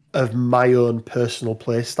my own personal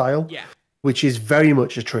play style, which is very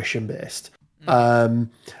much attrition based. And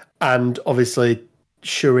obviously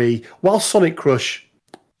Shuri, while Sonic Crush,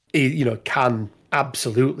 can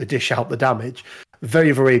absolutely dish out the damage,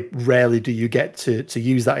 very, very rarely do you get to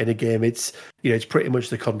use that in a game. It's it's pretty much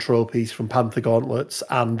the control piece from Panther Gauntlets,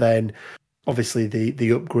 and then obviously the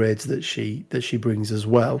upgrades that she brings as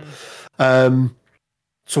well.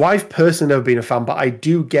 So I've personally never been a fan, but I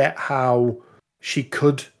do get how she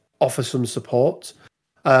could offer some support,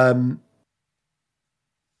 and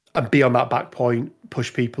be on that back point,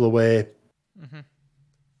 push people away.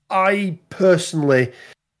 I personally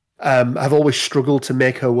have always struggled to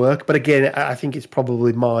make her work, but again, I think it's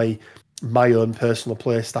probably my own personal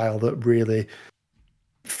play style that really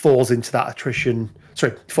falls into that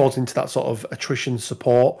sort of attrition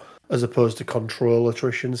support as opposed to control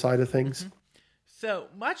attrition side of things. So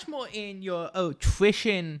much more in your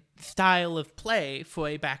attrition style of play for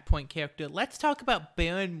a backpoint character. Let's talk about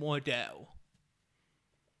Baron Mordo.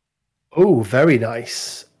 Oh, very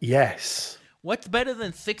nice. Yes. What's better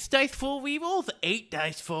than 6 dice full rerolls? 8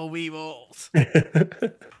 dice full rerolls.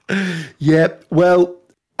 Yeah, well,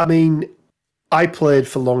 I mean, I played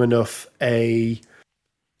for long enough a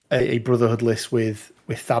Brotherhood list with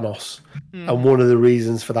Thanos, and one of the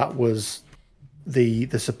reasons for that was the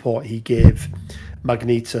support he gave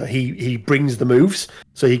Magneto. He brings the moves,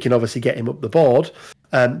 so he can obviously get him up the board,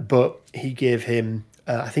 but he gave him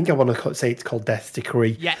I think I want to say it's called Death's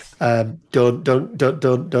Decree. Yes. Don't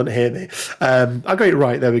hear me. I got it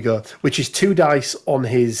right. There we go. Which is 2 dice on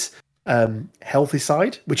his healthy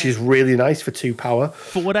side, which is really nice for 2 power.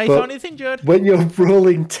 4 dice on his injured. When you're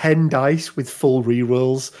rolling 10 dice with full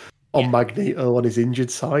rerolls on Magneto on his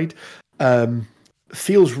injured side,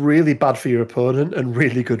 feels really bad for your opponent and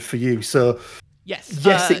really good for you. So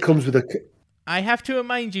yes, it comes with a. I have to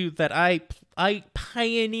remind you that I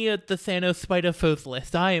pioneered the Thanos Spider-Foes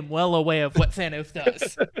list. I am well aware of what Thanos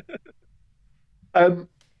does.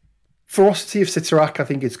 Ferocity of Cyttorak, I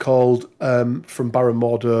think it's called, from Baron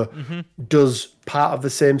Mordo, does part of the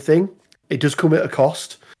same thing. It does come at a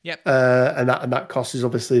cost. Yep. And that cost is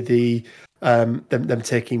obviously the them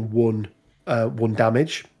taking one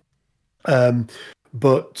damage.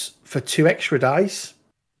 But for 2 extra dice,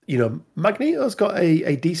 Magneto's got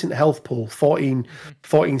a decent health pool, 14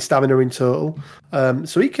 stamina in total.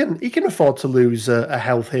 So he can afford to lose a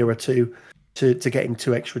health here or two to get him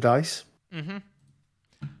 2 extra dice. Mm-hmm.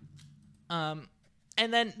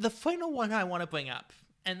 And then the final one I want to bring up,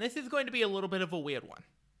 and this is going to be a little bit of a weird one.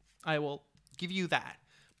 I will give you that.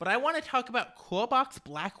 But I want to talk about Korbach's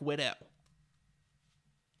Black Widow.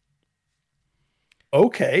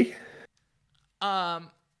 Okay.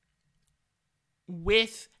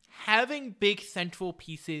 With having big central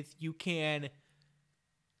pieces, you can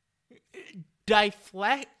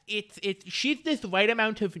deflect. She's this right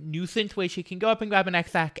amount of nuisance where she can go up and grab an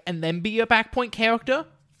X-Ack and then be your back point character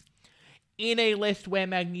in a list where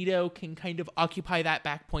Magneto can kind of occupy that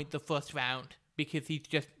back point the first round because he's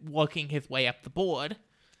just working his way up the board.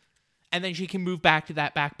 And then she can move back to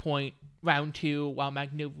that back point round 2 while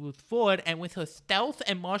Magneto moves forward. And with her stealth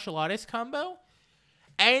and martial artist combo,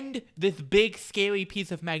 and this big, scary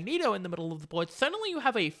piece of Magneto in the middle of the board, suddenly you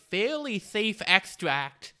have a fairly safe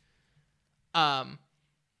extract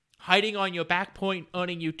hiding on your back point,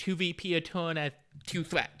 earning you 2 VP a turn as 2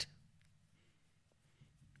 threat.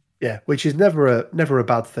 Yeah, which is never a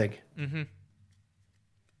bad thing. Mm-hmm.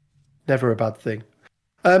 Never a bad thing.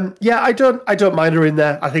 I don't mind her in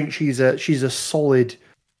there. I think she's a solid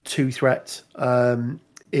 2 threat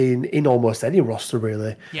in almost any roster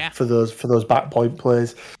really. Yeah. For those back point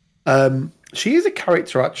plays. She is a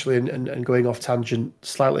character actually, and going off tangent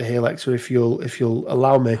slightly here, Lexa, if you'll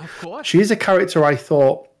allow me. Of course. She is a character I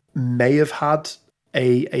thought may have had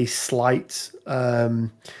a slight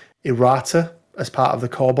errata as part of the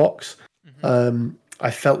core box. Mm-hmm. I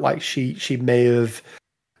felt like she may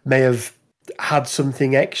have had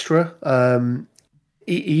something extra,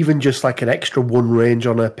 even just like an extra 1 range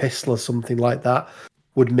on her pistol or something like that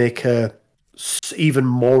would make her even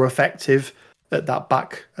more effective at that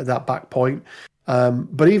back point.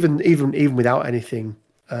 But even without anything,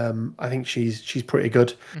 I think she's pretty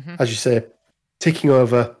good. Mm-hmm. As you say, ticking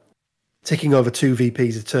over 2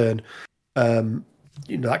 VPs a turn.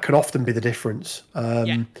 That can often be the difference.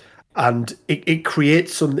 And it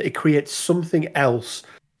creates something else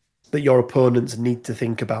that your opponents need to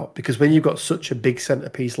think about, because when you've got such a big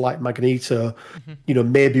centerpiece like Magneto,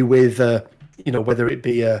 mm-hmm. Maybe with whether it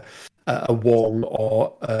be a Wong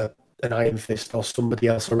or an Iron Fist or somebody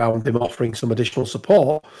else around him offering some additional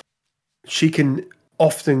support, she can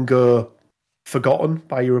often go forgotten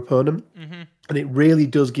by your opponent, mm-hmm. and it really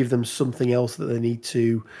does give them something else that they need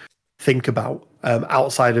to think about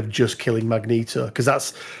outside of just killing Magneto, because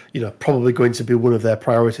that's probably going to be one of their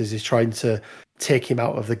priorities, is trying to take him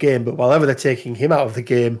out of the game. But while ever they're taking him out of the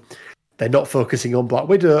game, they're not focusing on Black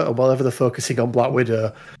Widow, and while ever they're focusing on Black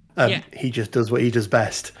Widow, he just does what he does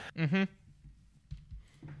best. Mm-hmm.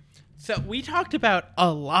 So we talked about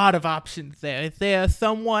a lot of options there. Is there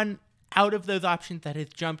someone out of those options that has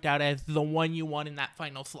jumped out as the one you want in that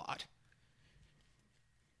final slot?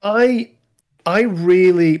 I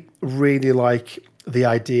really, really like the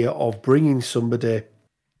idea of bringing somebody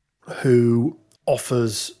who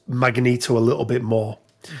offers Magneto a little bit more.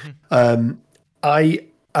 Mm-hmm.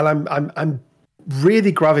 I'm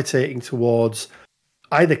really gravitating towards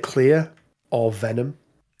either Clea or Venom.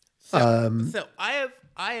 So I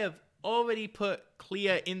have already put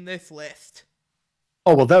Clea in this list.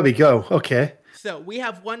 Oh well, there we go. Okay. So we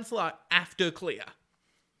have one slot after Clea.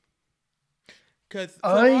 Because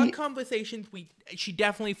from our conversations, she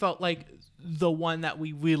definitely felt like the one that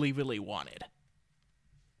we really, really wanted.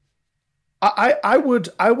 I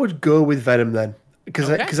would go with Venom then, because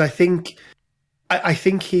I think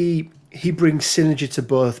he brings synergy to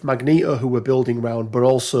both Magneto, who we're building around, but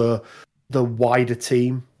also the wider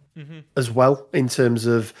team mm-hmm. as well, in terms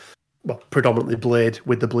of predominantly Blade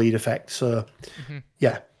with the bleed effect. So mm-hmm.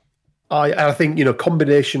 yeah, I think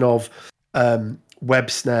combination of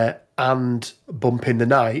Web Snare and Bump in the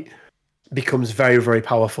Night becomes very, very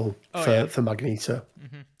powerful yeah. for Magneto.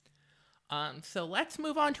 So let's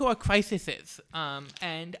move on to our crises.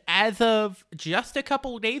 And as of just a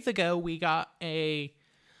couple days ago, we got a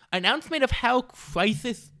announcement of how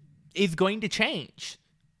Crisis is going to change.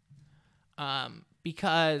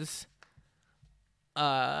 Because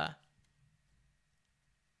now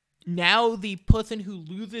the person who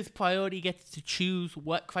loses priority gets to choose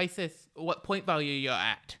what point value you're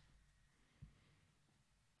at.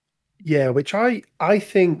 Yeah, which I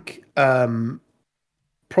think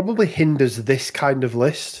probably hinders this kind of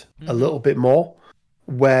list a little bit more,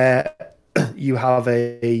 where you have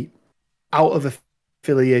a out of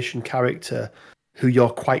affiliation character who you're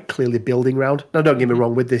quite clearly building around. Now, don't get me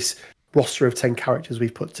wrong, with this roster of 10 characters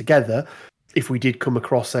we've put together, if we did come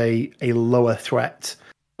across a lower threat,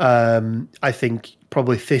 I think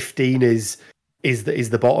probably 15 is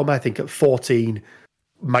the bottom. I think at 14,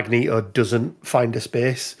 Magneto doesn't find a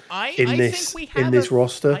space in this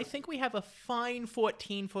roster. I think we have a fine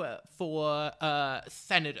 14 for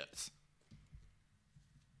Senators.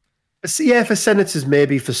 So yeah, for Senators,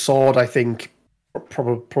 maybe. For Sword, I think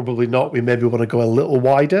probably not. We maybe want to go a little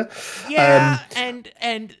wider. Yeah,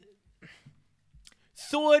 and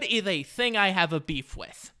Sword is a thing I have a beef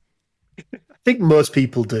with. I think most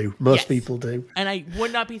people do. Most people do. And I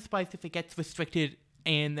would not be surprised if it gets restricted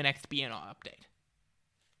in the next BNR update.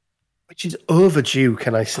 Which is overdue,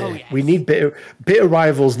 can I say? Oh, yes. We need bitter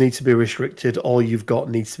rivals need to be restricted. All you've got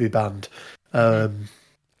needs to be banned.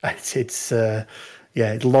 It's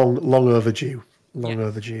long overdue. Long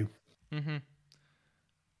overdue. Mm-hmm.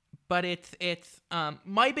 But it's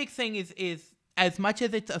my big thing is as much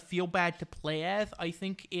as it's a feel bad to play as, I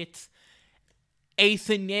think it's a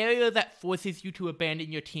scenario that forces you to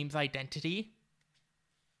abandon your team's identity.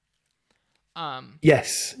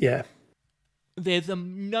 Yes, yeah. There's a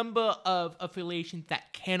number of affiliations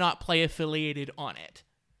that cannot play affiliated on it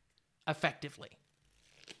effectively.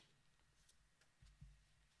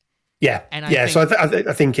 Yeah, so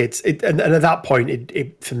I think it's and at that point,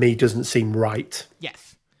 it for me doesn't seem right.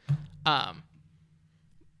 Yes.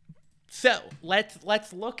 So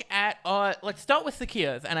let's look at let's start with the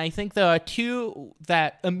cures, and I think there are two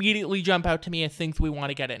that immediately jump out to me as things we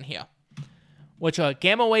want to get in here, which are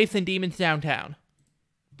Gamma Waste and Demons Downtown.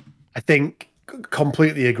 I think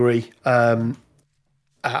completely agree.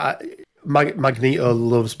 Magneto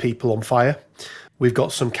loves people on fire. We've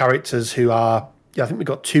got some characters who are. I think we've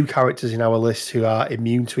got 2 characters in our list who are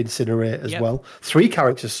immune to Incinerate as well. 3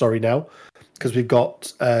 characters, now, because we've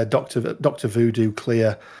got Dr. Voodoo,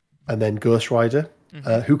 Clear, and then Ghost Rider,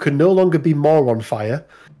 who can no longer be more on fire,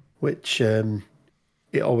 which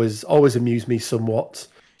it always amused me somewhat.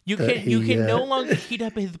 You can no longer heat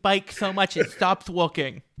up his bike so much it stops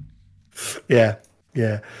working. Yeah.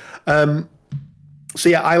 So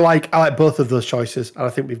yeah, I like both of those choices, and I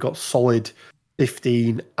think we've got solid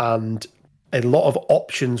 15 and a lot of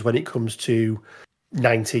options when it comes to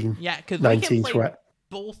 19. Yeah, because 19 we can play threat.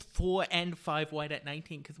 both 4 and 5 wide at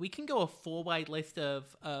 19, because we can go a 4 wide list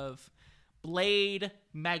of Blade,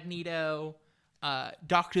 Magneto,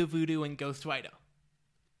 Dr. Voodoo, and Ghost Rider.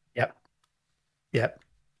 Yep.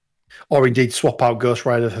 Or indeed swap out Ghost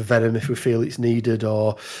Rider for Venom if we feel it's needed.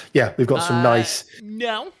 Or we've got some nice.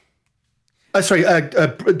 No.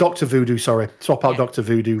 Dr. Voodoo. Sorry, swap out Dr.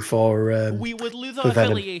 Voodoo for. We would lose our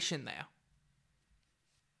affiliation there.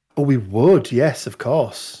 Oh, we would. Yes, of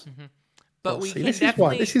course. Mm-hmm. But we can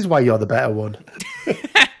this is why you're the better one.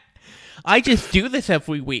 I just do this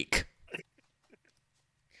every week.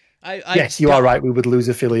 Yes, you are right. We would lose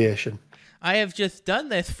affiliation. I have just done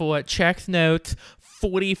this for Checks Notes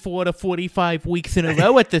 44 to 45 weeks in a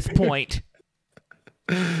row at this point.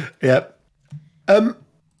 Yep.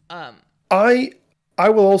 I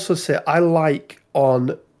will also say I like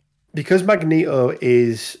because Magneto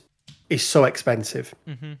is so expensive,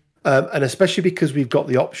 and especially because we've got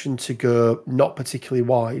the option to go not particularly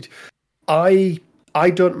wide. I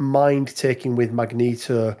don't mind taking with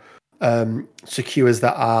Magneto secures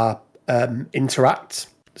that are interact.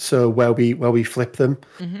 So where we flip them.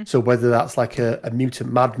 So whether that's like a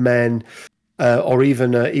Mutant Madmen or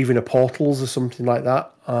even a Portals or something like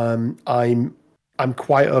that, I'm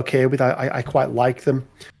quite okay with. I quite like them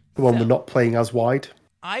when we're not playing as wide.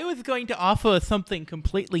 I was going to offer something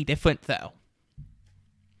completely different though.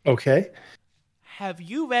 Okay. Have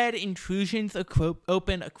you read Intrusions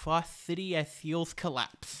Open Across City as Seals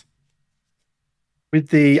Collapse? With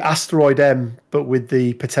the Asteroid M, but with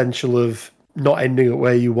the potential of not ending it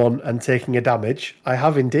where you want and taking a damage. I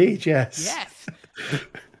have indeed, yes. Yes.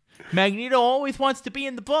 Magneto always wants to be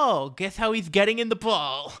in the ball. Guess how he's getting in the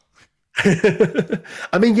ball?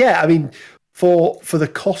 I mean, for the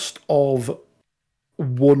cost of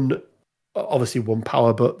one, obviously one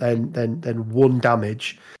power, but then one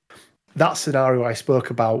damage. That scenario I spoke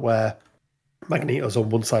about where Magneto's on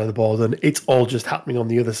one side of the board and it's all just happening on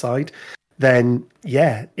the other side, then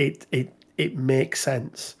yeah, it makes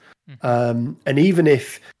sense. And even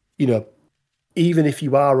if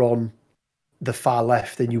you are on the far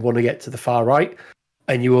left and you want to get to the far right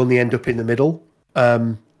and you only end up in the middle,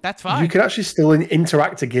 that's fine. You can actually still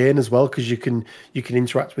interact again as well, because you can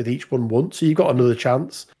interact with each one once, so you've got another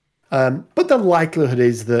chance. But the likelihood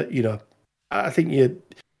is that, I think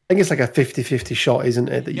it's like a 50-50 shot, isn't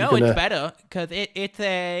it? That it's better because it's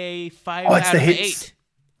a 5 it's out the of hits. 8.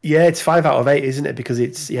 Yeah, it's 5 out of 8, isn't it? Because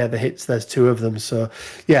it's the hits. There's 2 of them, so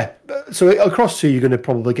yeah. So across 2, you're going to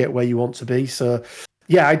probably get where you want to be. So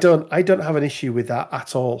yeah, I don't have an issue with that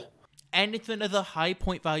at all. And it's another high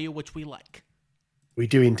point value, which we like. We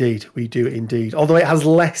do indeed. Although it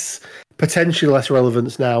has potentially less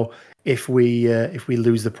relevance now if we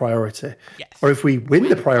lose the priority, yes, or if we win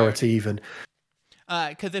the priority even.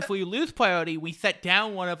 Because if we lose priority, we set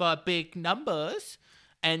down one of our big numbers,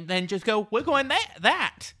 and then just go, we're going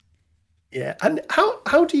that. Yeah, and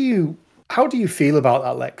how do you feel about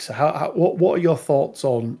that, Lexa? What are your thoughts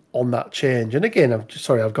on that change? And again,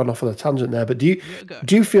 I've gone off on a tangent there, but do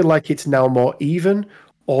you feel like it's now more even,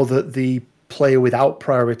 or that the player without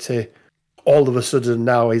priority all of a sudden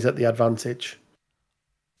now is at the advantage?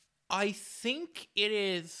 I think it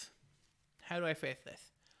is. How do I phrase this?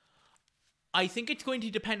 I think it's going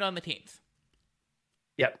to depend on the teams.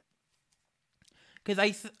 Yep.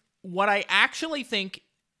 Because what I actually think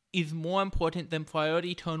is more important than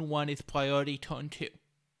priority turn 1 is priority turn 2.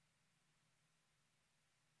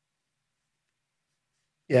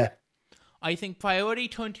 Yeah. I think priority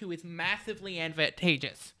turn 2 is massively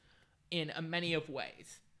advantageous in many of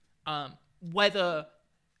ways. Whether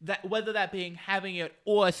that being having it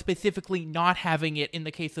or specifically not having it in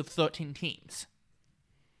the case of certain teams.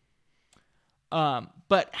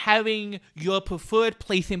 But having your preferred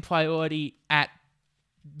place in priority at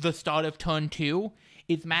the start of turn 2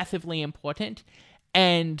 is massively important.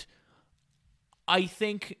 And I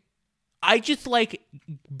think I just like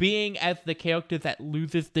being as the character that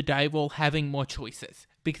loses the die roll having more choices.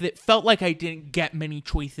 Because it felt like I didn't get many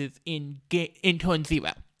choices in turn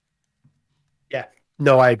 0. Yeah.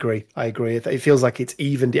 No, I agree. It feels like it's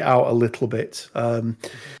evened it out a little bit.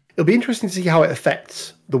 It'll be interesting to see how it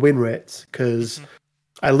affects the win rates, because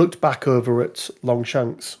I looked back over at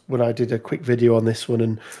Longshanks when I did a quick video on this one,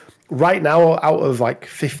 and right now, out of like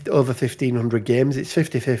over 1,500 games, it's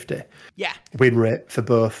 50-50. Yeah. Win rate for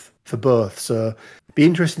both. So it'd be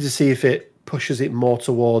interesting to see if it pushes it more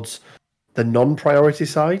towards the non-priority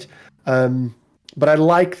side. But I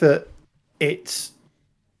like that it's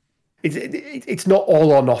not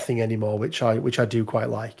all or nothing anymore, which I do quite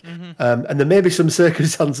like. And there may be some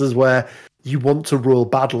circumstances where you want to roll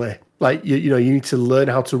badly, like you need to learn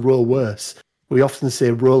how to roll worse. We often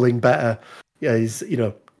say rolling better is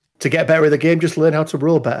to get better at the game, just learn how to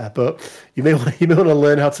roll better. But you may want to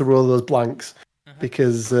learn how to roll those blanks,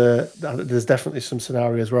 because there's definitely some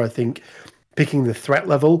scenarios where I think picking the threat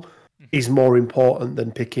level is more important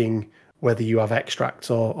than picking whether you have extracts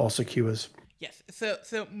or secures. Yes.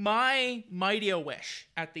 So my dear wish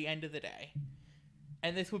at the end of the day,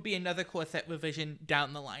 and this would be another core set revision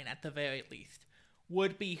down the line at the very least,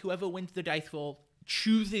 would be whoever wins the dice roll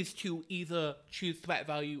chooses to either choose threat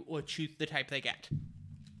value or choose the type they get.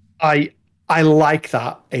 I like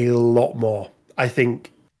that a lot more. I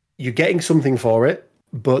think you're getting something for it,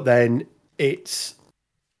 but then it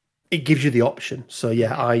gives you the option. So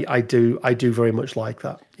yeah, I do very much like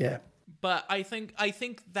that. Yeah. But I think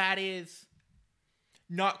that is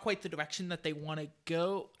not quite the direction that they want to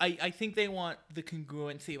go. I think they want the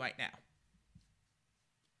congruency right now.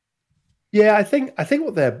 Yeah, I think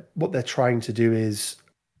what they're trying to do is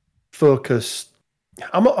focus.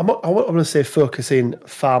 I want to say focusing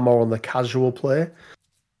far more on the casual play,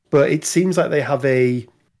 but it seems like they have a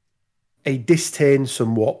disdain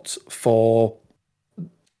somewhat for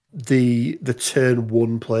the turn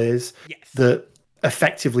 1 plays. Yes. That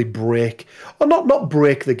effectively break, or not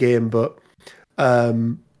break the game, but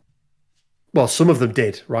well, some of them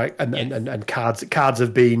did, right? And cards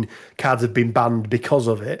have been banned because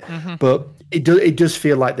of it. But it does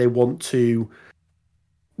feel like they want to,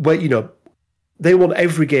 well, they want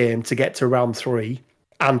every game to get to round 3,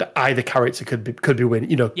 and either character could be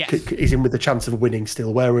winning, is in with the chance of winning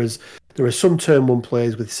still. Whereas there are some turn 1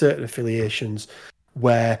 players with certain affiliations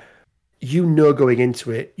where going into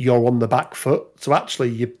it, you're on the back foot. So actually,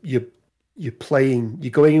 you're going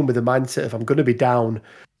in with the mindset of, I'm going to be down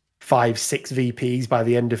 5, 6 VPs by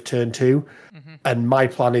the end of turn 2. Mm-hmm. And my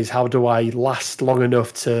plan is, how do I last long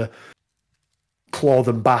enough to claw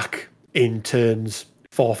them back in turns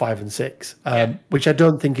 4, 5, and 6? Which I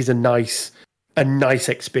don't think is a nice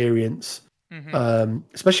experience,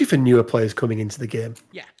 especially for newer players coming into the game.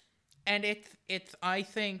 Yeah, and it's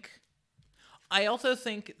I also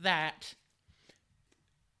think that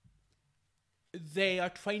they are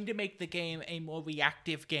trying to make the game a more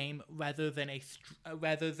reactive game rather than a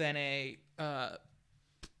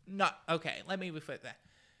not okay. Let me rephrase that.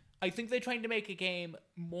 I think they're trying to make a game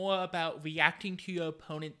more about reacting to your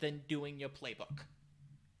opponent than doing your playbook.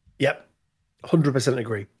 Yep, 100%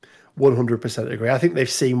 agree. 100% agree. I think they've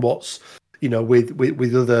seen what's,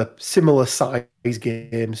 with other similar size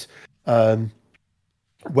games,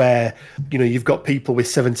 where you've got people with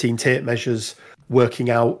 17 tape measures working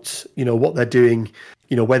out what they're doing,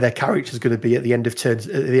 where their character's going to be at the end of turns,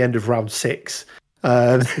 at the end of round 6,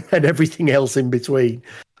 and everything else in between.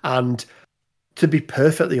 And to be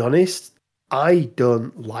perfectly honest, I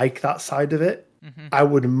don't like that side of it. I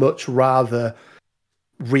would much rather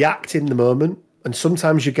react in the moment, and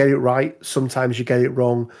sometimes you get it right, sometimes you get it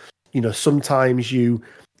wrong. Sometimes you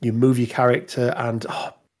move your character and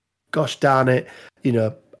gosh darn it,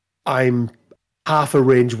 I'm half a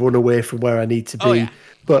range run away from where I need to be. Oh, yeah.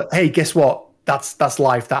 But hey, guess what? That's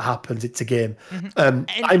life. That happens. It's a game.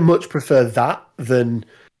 I much prefer that than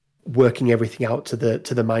working everything out to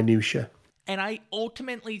the minutia. And I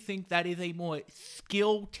ultimately think that is a more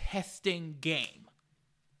skill testing game.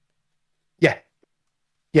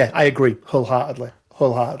 Yeah, I agree wholeheartedly.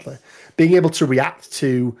 Being able to react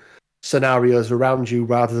to scenarios around you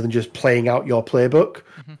rather than just playing out your playbook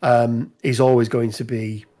is always going to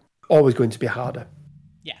be harder.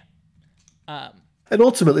 Yeah. And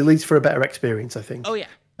ultimately leads for a better experience, I think. Oh yeah.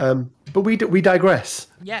 But we digress.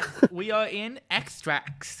 Yes, we are in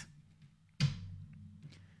extracts.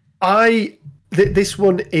 This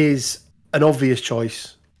one is an obvious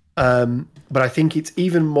choice, but I think it's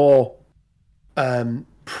even more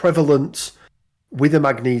prevalent with a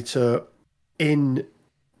Magneto in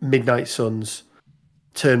Midnight Suns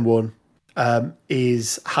turn 1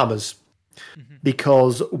 is hammers.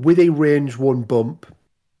 Because with a range 1 bump,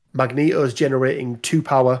 Magneto's generating 2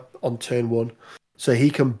 power on turn 1, so he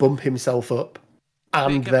can bump himself up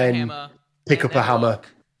and then pick up a hammer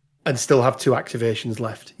and still have 2 activations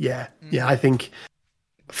left. Yeah, I think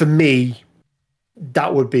for me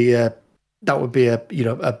that would be a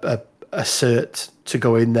cert to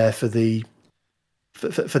go in there for the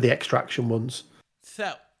extraction ones.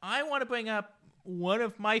 So I want to bring up one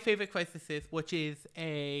of my favorite crises, which is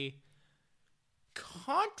a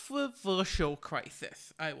controversial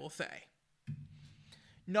crisis, I will say.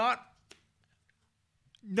 Not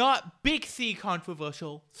big C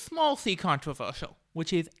controversial, small C controversial,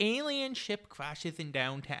 which is alien ship crashes in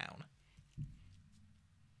downtown.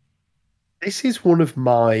 This is one of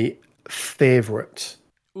my favorite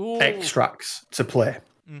extracts to play.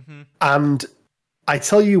 And I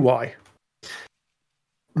tell you why.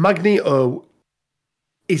 Magneto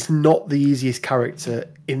is not the easiest character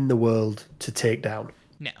in the world to take down.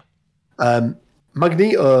 No.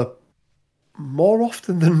 Magneto, more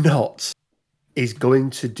often than not, is going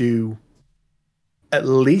to do at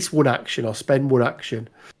least one action or spend one action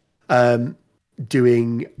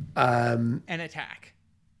doing an attack.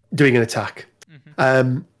 Doing an attack.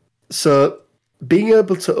 So being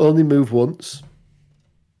able to only move once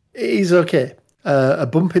is okay. A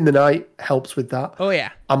bump in the night helps with that. Oh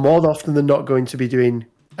yeah. I'm more often than not going to be doing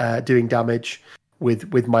damage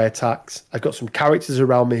with my attacks. I've got some characters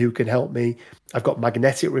around me who can help me. I've got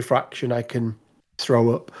magnetic refraction I can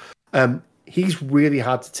throw up. He's really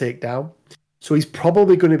hard to take down. So he's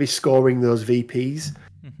probably going to be scoring those VPs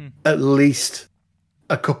at least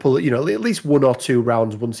a couple, at least 1 or 2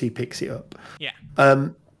 rounds once he picks it up. Yeah.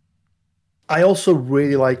 I also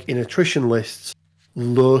really like in attrition lists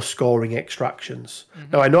low scoring extractions.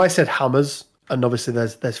 Now I know I said hammers, and obviously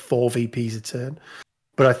there's 4 VPs a turn,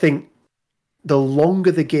 but I think the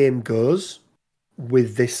longer the game goes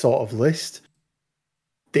with this sort of list,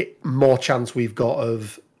 the more chance we've got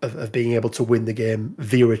of being able to win the game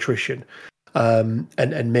via attrition,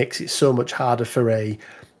 and makes it so much harder for a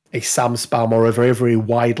Sam spam or a very, very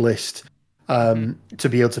wide list to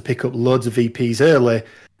be able to pick up loads of VPs early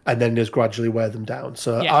and then just gradually wear them down.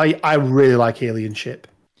 So yeah. I really like Alien Ship.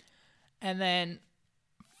 And then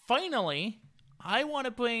finally, I want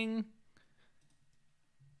to bring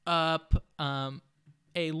up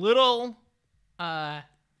a little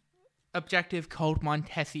objective called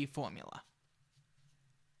Montesi formula.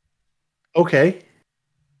 Okay.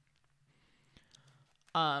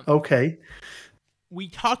 Okay. we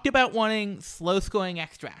talked about wanting slow scoring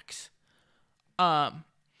extracts.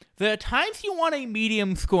 There are times you want a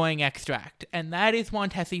medium scoring extract, and that is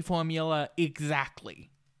Montesi formula exactly.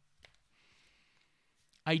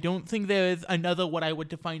 I don't think there is another what I would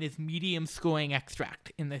define as medium scoring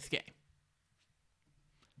extract in this game.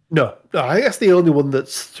 No, I guess the only one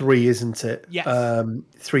that's 3, isn't it? Yes.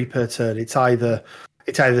 3 per turn. It's either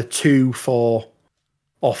 2, 4,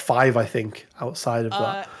 or 5, I think, outside of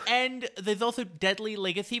that. And there's also Deadly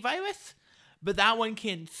Legacy Virus, but that one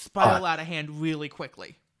can spiral out of hand really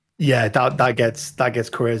quickly. Yeah, that gets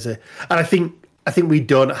crazy, and I think we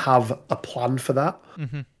don't have a plan for that.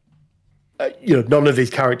 Mm-hmm. None of these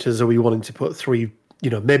characters are we wanting to put 3.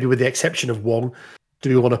 Maybe with the exception of one, do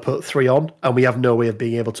we want to put 3 on? And we have no way of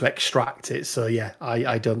being able to extract it. So yeah,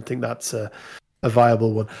 I don't think that's a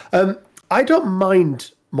viable one. I don't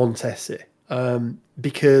mind Montesi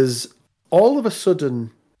because all of a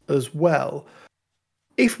sudden as well,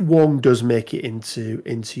 if Wong does make it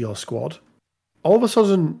into your squad, all of a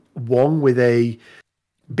sudden Wong with a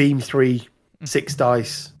beam 3 6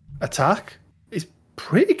 dice attack is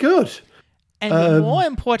pretty good. And more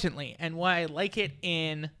importantly, and why I like it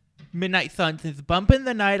in Midnight Suns, is Bump in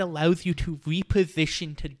the Night allows you to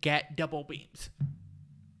reposition to get double beams.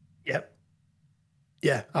 Yep.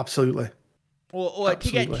 Yeah, absolutely. Or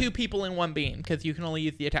Absolutely. to get 2 people in 1 beam, because you can only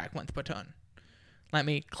use the attack once per turn. Let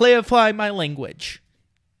me clarify my language.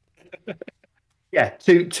 Yeah,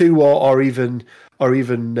 two or even 3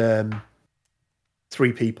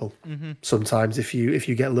 people. Mm-hmm. Sometimes if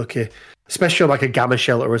you get lucky, especially on like a gamma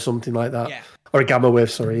shelter or something like that, Yeah. or a gamma wave.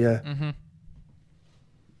 Sorry, yeah. Mm-hmm.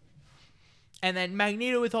 And then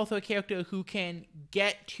Magneto is also a character who can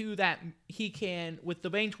get to that. He can, with the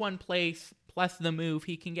range 1 place plus the move,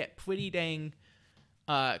 he can get pretty dang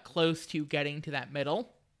close to getting to that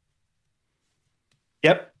middle.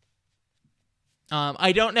 Yep.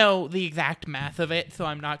 I don't know the exact math of it, so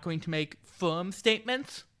I'm not going to make firm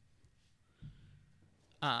statements.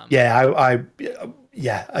 Yeah,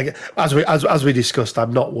 as we discussed,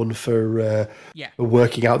 I'm not one for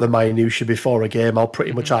working out the minutiae before a game. I'll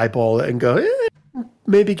pretty much eyeball it and go,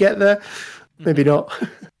 maybe get there, maybe not.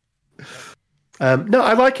 No,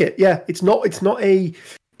 I like it. Yeah, it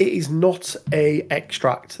is not a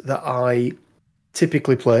extract that I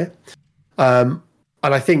typically play, and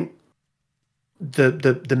I think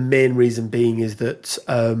the main reason being is that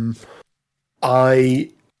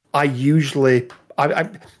I usually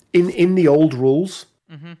in the old rules,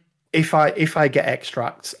 if I get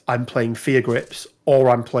extracts, I'm playing Fear Grips or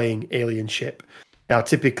I'm playing Alien Ship. Now,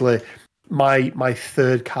 typically, my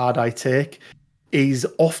third card I take is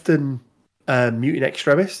often Mutant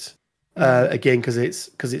Extremist. Again, because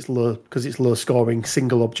it's low scoring,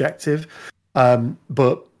 single objective.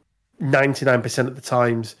 But 99% of the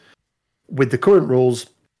times, with the current rules,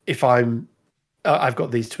 if I've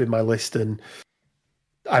got these 2 in my list and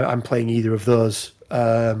I'm playing either of those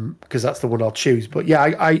because that's the one I'll choose. But yeah,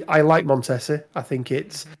 I like Montesi. I think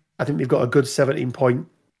we've got a good 17-point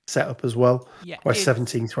setup as well, or a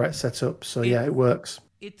 17 threat setup. So yeah, it works.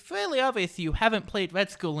 It's fairly obvious you haven't played Red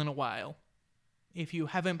Skull in a while, if you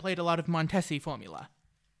haven't played a lot of Montesi formula.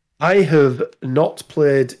 I have not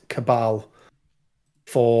played Cabal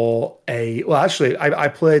for I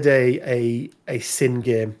played a Sin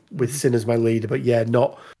game with Sin as my leader, but yeah,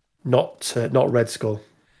 not Red Skull.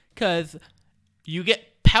 Because you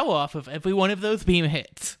get power off of every one of those beam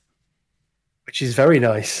hits. Which is very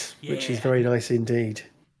nice. Yeah. Which is very nice indeed.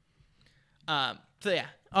 So yeah,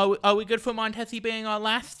 are we good for Montesi being our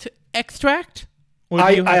last extract?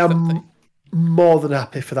 I am more than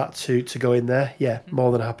happy for that to go in there. Yeah,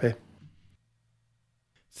 more than happy.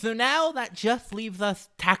 So now that just leaves us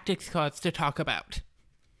tactics cards to talk about.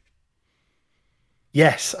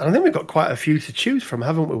 Yes, and I think we've got quite a few to choose from,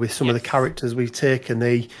 haven't we, with some of the characters we've taken.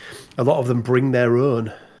 A lot of them bring their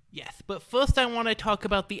own. Yes, but first I want to talk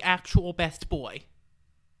about the actual best boy,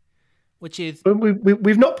 which is...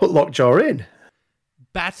 We've not put Lockjaw in.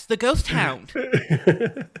 Bats the Ghost Hound.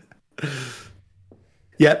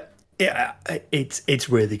 Yeah, it's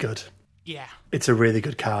really good. Yeah. It's a really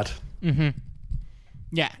good card. Mm-hmm.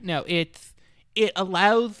 Yeah, no, it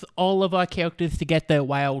allows all of our characters to get their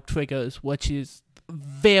wild triggers, which is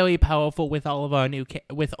very powerful with all of our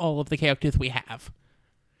with all of the characters we have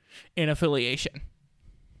in affiliation.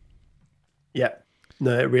 Yeah,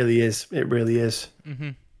 no, it really is. It really is.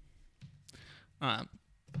 Mm-hmm.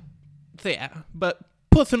 So yeah, but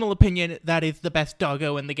personal opinion, that is the best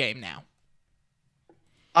doggo in the game now.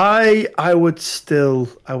 I would still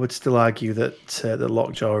argue that that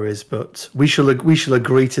Lockjaw is, but we shall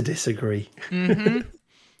agree to disagree. Mm-hmm.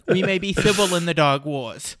 We may be civil in the dog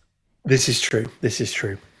wars. This is true. This is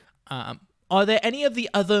true. Are there any of the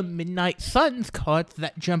other Midnight Suns cards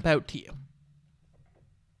that jump out to you?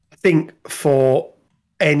 I think for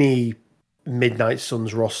any Midnight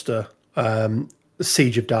Suns roster,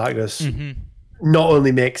 Siege of Darkness not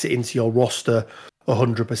only makes it into your roster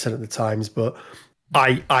 100% of the times, but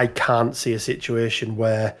I can't see a situation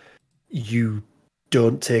where you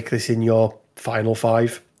don't take this in your final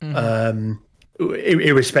five,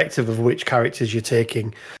 irrespective of which characters you're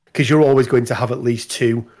taking, because you're always going to have at least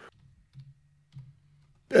two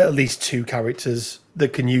characters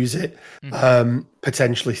that can use it,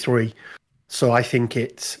 potentially three. So I think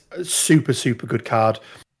it's a super, super good card,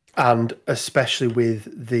 and especially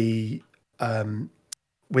with the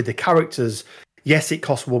characters. Yes, it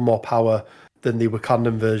costs one more power than the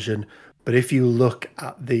Wakandan version, but if you look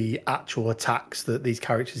at the actual attacks that these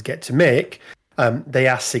characters get to make, they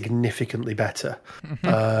are significantly better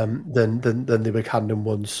than the Wakandan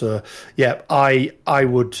ones. So yeah, I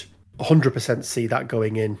would 100% see that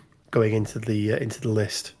going into the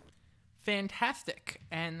list. Fantastic.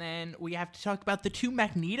 And then we have to talk about the two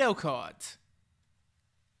Magneto cards.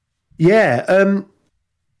 Yeah,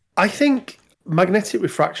 I think magnetic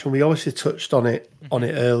refraction. We obviously touched on it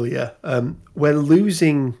earlier. We're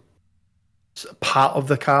losing part of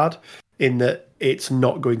the card in that it's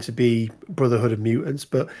not going to be Brotherhood of Mutants,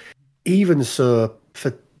 but even so,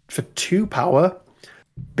 for 2 power,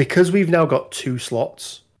 because we've now got 2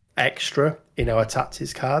 slots extra in our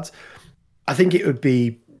Tactics cards, I think it would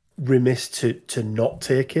be remiss to not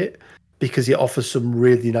take it, because it offers some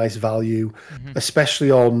really nice value,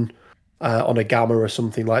 especially on a Gamma or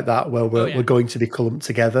something like that, where we're going to be clumped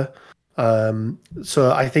together.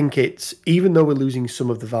 So I think it's, even though we're losing some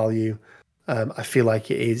of the value, I feel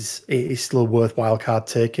like it is still a worthwhile card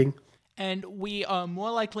taking. And we are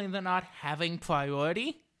more likely than not having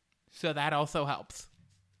priority, so that also helps.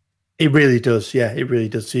 It really does, yeah, it really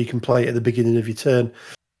does. So you can play it at the beginning of your turn.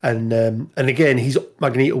 And again,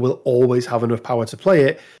 Magneto will always have enough power to play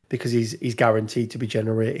it, because he's guaranteed to be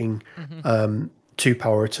generating 2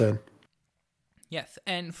 power a turn. Yes,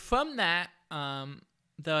 and from that,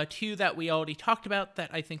 the 2 that we already talked about that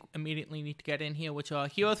I think immediately need to get in here, which are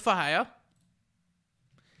Heroes for Hire.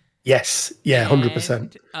 Yes, yeah,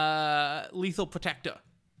 100%. Lethal Protector.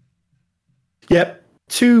 Yep,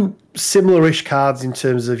 2 similar-ish cards in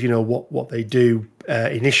terms of what they do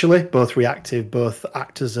initially. Both reactive, both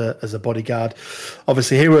act as a bodyguard.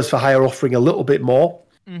 Obviously, Heroes for Hire offering a little bit more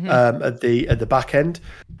at the back end,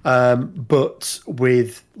 but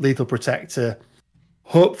with Lethal Protector,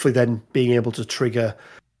 hopefully then being able to trigger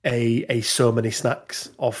a so many snacks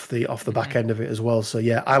off the back end of it as well. So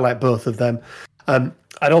yeah, I like both of them.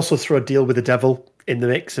 I'd also throw a Deal with the Devil in the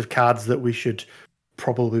mix of cards that we should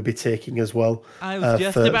probably be taking as well. I was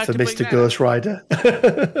just about to Mr. Ghost Rider.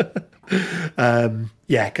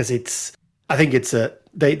 Yeah, because I think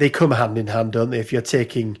they come hand in hand, don't they? If you're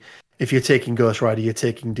taking Ghost Rider, you're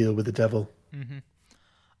taking Deal with the Devil.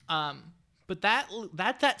 But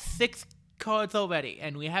that's at 6 cards already,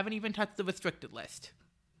 and we haven't even touched the restricted list.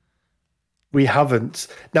 We haven't.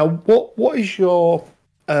 Now, what is your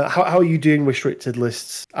how are you doing restricted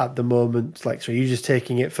lists at the moment? Like, so are you just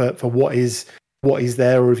taking it for what is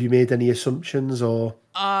there, or have you made any assumptions? Or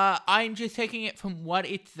I'm just taking it from what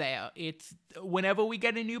it's there. It's whenever we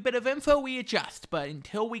get a new bit of info, we adjust. But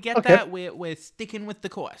until we get that, we're sticking with the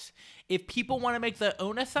course. If people want to make their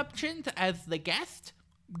own assumptions as the guest,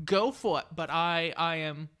 go for it. But I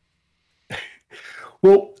am.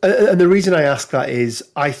 Well, and the reason I ask that is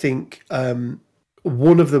I think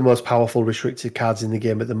one of the most powerful restricted cards in the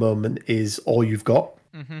game at the moment is All You've Got.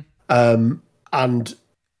 And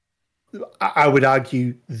I would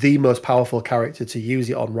argue the most powerful character to use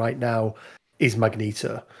it on right now is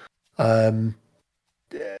Magneto.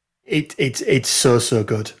 It's so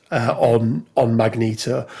good on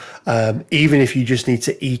Magneto. Even if you just need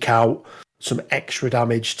to eke out some extra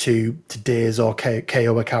damage to Daze or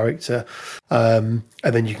KO a character, and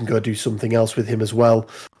then you can go do something else with him as well.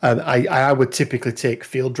 I would typically take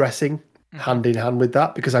Field Dressing hand in hand with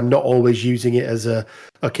that, because I'm not always using it as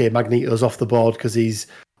Magneto's off the board because he's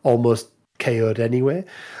almost KO'd anyway.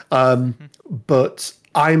 But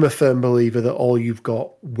I'm a firm believer that All You've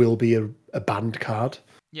Got will be a banned card.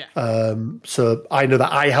 Yeah. So I know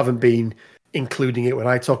that I haven't been including it when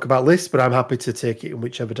I talk about lists, but I'm happy to take it in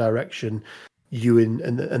whichever direction you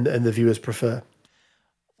and the viewers prefer.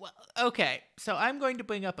 Well, okay. So I'm going to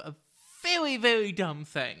bring up a very, very dumb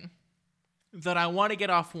thing that I want to get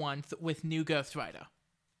off once with New Ghost Rider,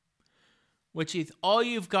 which is all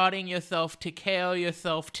you've got in yourself to KO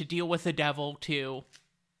yourself, to deal with the devil, to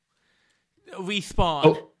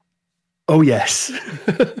respawn. Oh yes,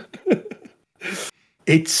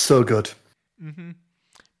 it's so good.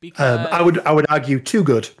 Because I would argue too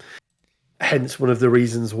good. Hence, one of the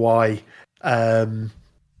reasons why I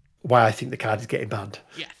think the card is getting banned.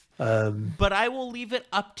 yes. Um, But I will leave it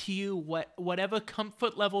up to you, whatever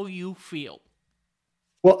comfort level you feel.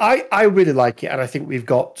 well, I really like it, and I think we've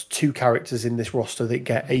got two characters in this roster that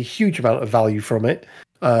get a huge amount of value from it.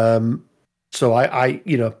 So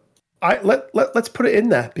let's put it in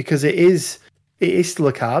there because it is still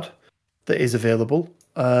a card that is available.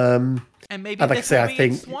 And maybe I'd like this to say, will I be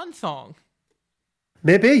think its swan song.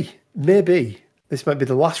 maybe this might be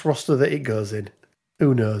the last roster that it goes in.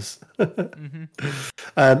 Who knows?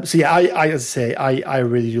 So yeah, I as I say, I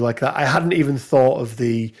really do like that. I hadn't even thought of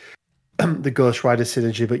the Ghost Rider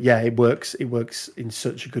synergy, but yeah, it works. It works in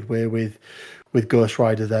such a good way with Ghost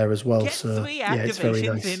Rider there as well. Get So 3 yeah, it's very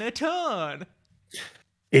activations nice. in a turn.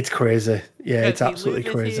 It's crazy. Yeah, it's Because absolutely he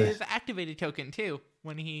loses crazy. his activated token too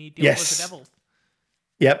when he deals Yes. with the devils.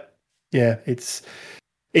 Yep. Yeah, it's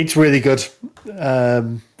really good.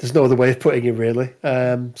 There's no other way of putting it, really.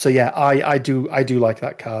 So yeah, I do like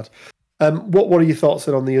that card. What are your thoughts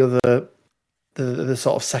on the other the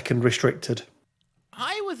sort of second restricted?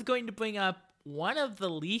 I was going to bring up one of the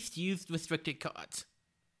least used restricted cards.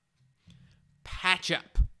 Patch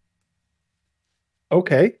Up.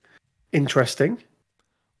 Okay, interesting.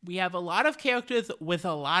 We have a lot of characters with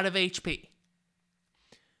a lot of HP.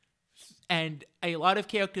 And a lot of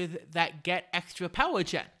characters that get extra power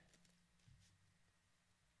gen.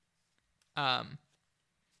 And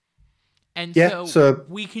Yeah, so so-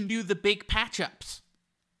 we can do the big patch-ups.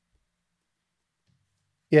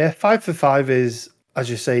 Yeah, 5 for 5 is, as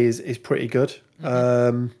you say, is pretty good.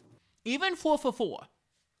 Even 4 for 4.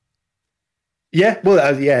 Yeah,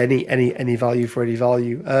 well, yeah, any value for any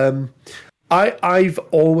value. I've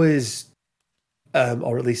always,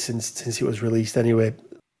 or at least since it was released anyway,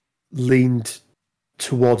 leaned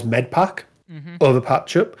towards Medpack over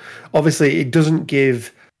Patch Up. Obviously, it doesn't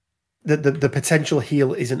give the potential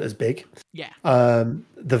heal isn't as big. Yeah.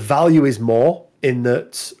 The value is more in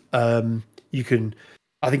that you can.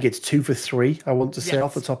 I think it's 2 for 3. I want to say Yes.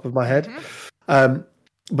 off the top of my head.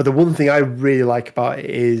 But the one thing I really like about it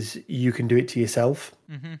is you can do it to yourself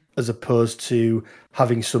as opposed to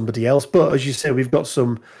having somebody else. But as you say, we've got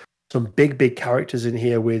some big characters in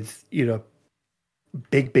here with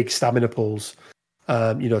big stamina pulls.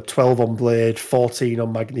 12 on Blade, 14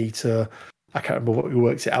 on Magneto. I can't remember what we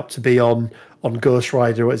worked it out to be on Ghost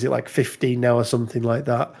Rider. Or is it like 15 now or something like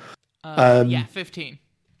that? Yeah, 15.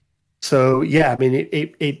 So yeah, I mean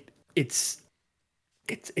it's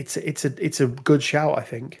a good shout, I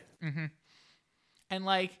think. And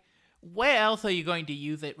like, where else are you going to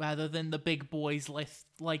use it rather than the big boys list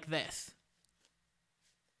like this?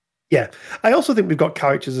 Yeah, I also think we've got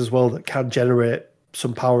characters as well that can generate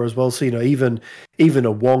some power as well. So even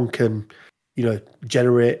a Wong can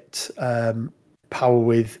generate power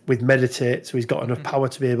with meditate. So he's got enough power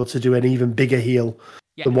to be able to do an even bigger heal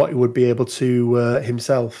than what he would be able to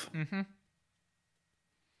himself.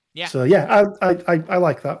 Yeah. So yeah, I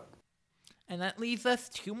like that. And that leaves us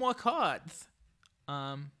 2 more cards.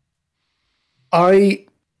 I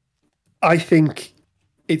think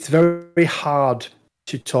it's very hard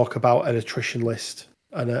to talk about an attrition list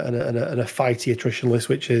and a fighty attrition list,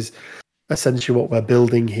 which is essentially what we're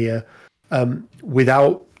building here,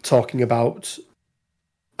 without talking about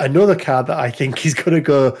another card that I think is going to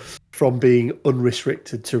go from being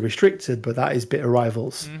unrestricted to restricted, but that is Bitter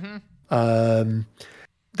Rivals.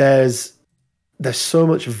 There's so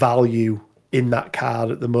much value in that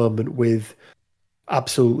card at the moment with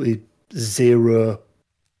absolutely zero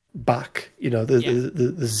back,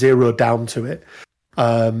 the zero down to it,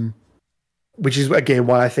 which is again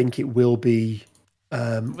why I think it will be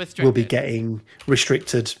getting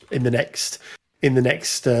restricted in the next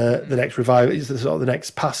revival, is sort of the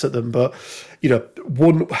next pass at them. But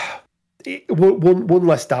one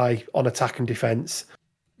less die on attack and defense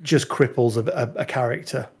just cripples a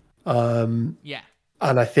character. And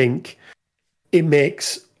I think it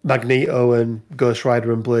makes Magneto and Ghost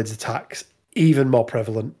Rider and Blade's attacks even more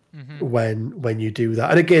prevalent when you do that.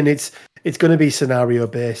 And again, it's going to be scenario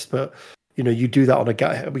based, but you do that on a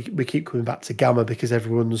Gamma. We keep coming back to Gamma because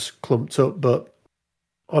everyone's clumped up, but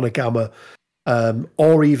on a Gamma,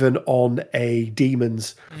 or even on a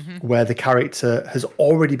Demons, where the character has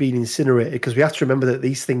already been incinerated, because we have to remember that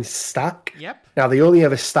these things stack. Yep. Now they only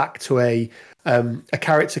ever stack to a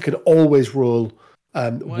character can always roll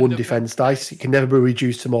one defense dice. It can never be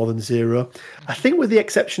reduced to more than 0. I think with the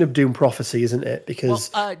exception of Doom Prophecy, isn't it?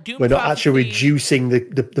 Because we're not actually reducing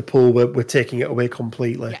the pool, we're taking it away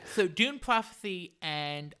completely. Yeah, so Doom Prophecy,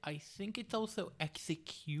 and I think it's also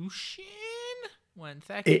Execution. 1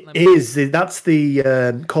 second. That's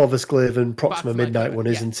the Corvus Glaive and Proxima Midnight one,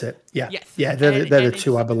 isn't it? Yeah. Yes. Yeah, they're the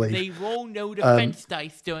two, I believe. They roll no defense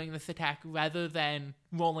dice during this attack rather than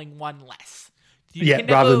rolling one less.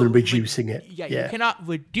 Rather than reducing it. Yeah, you cannot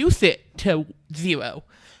reduce it to 0,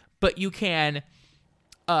 but you can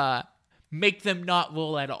make them not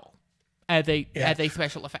roll at all as a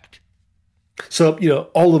special effect. So,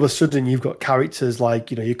 all of a sudden you've got characters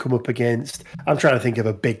like, you come up against, I'm trying to think of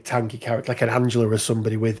a big tanky character, like an Angela or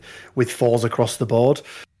somebody with 4s across the board.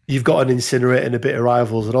 You've got an Incinerate and a bit of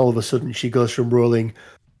Rivals, and all of a sudden she goes from rolling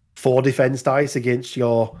 4 defense dice against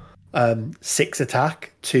your 6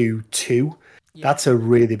 attack to 2. Yeah. That's a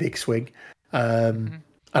really big swing. And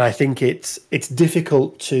I think it's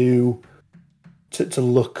difficult to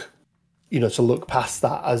look, to look past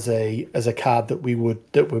that as a card that we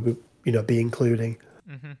would be including.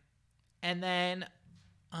 Mm-hmm. And then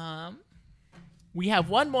we have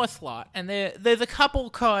one more slot, and there's a couple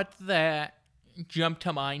cards that jump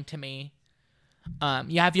to mind to me.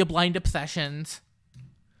 You have your Blind Obsessions.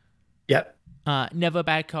 Yep. Never a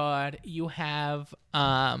bad card. You have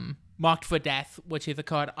Marked for Death, which is a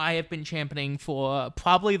card I have been championing for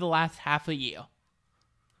probably the last half a year.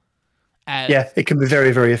 It can be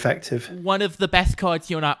very, very effective. One of the best cards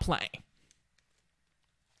you're not playing.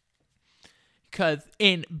 Because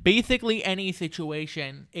in basically any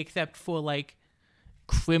situation, except for like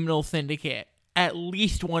Criminal Syndicate, at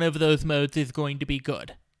least one of those modes is going to be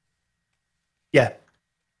good. Yeah.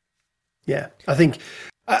 Yeah. I think,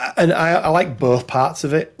 and I like both parts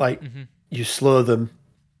of it. Like, you slow them,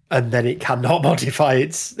 and then it cannot modify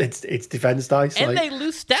its defense dice. And they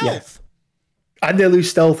lose stealth. Yeah. And they lose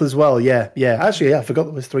stealth as well. Yeah. Yeah. Actually, I forgot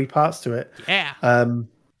there was 3 parts to it. Yeah.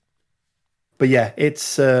 But yeah,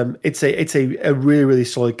 it's a really, really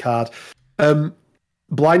solid card.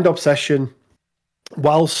 Blind Obsession,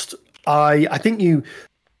 whilst I think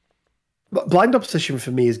Blind Obsession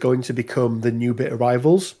for me is going to become the new bit of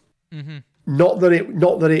Rivals. Mm-hmm. Not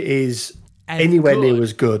that it is anywhere near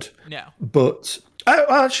as good. No. But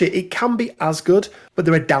actually, it can be as good, but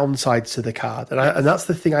there are downsides to the card, and that's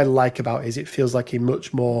the thing I like about it, is it feels like a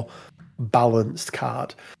much more balanced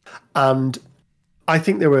card. And I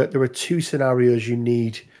think there are 2 scenarios you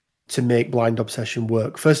need to make Blind Obsession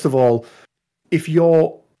work. First of all, if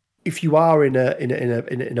you are in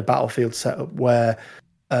a battlefield setup where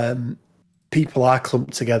people are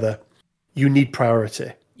clumped together, you need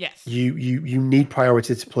priority. Yes. You need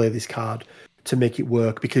priority to play this card to make it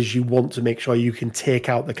work, because you want to make sure you can take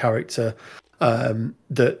out the character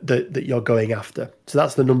that you're going after. So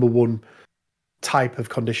that's the number one type of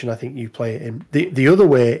condition I think you play it in. The other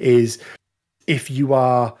way is if you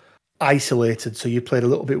are isolated, so you played a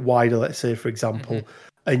little bit wider, let's say, for example,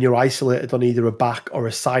 and you're isolated on either a back or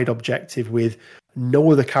a side objective with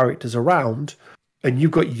no other characters around, and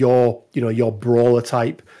you've got your brawler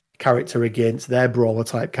type character against their brawler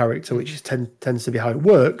type character, which tends to be how it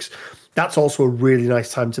works. That's also a really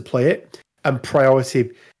nice time to play it, and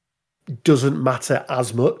priority doesn't matter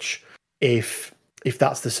as much if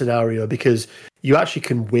that's the scenario, because you actually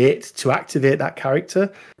can wait to activate that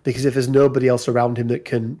character, because if there's nobody else around him that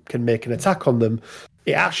can make an attack on them,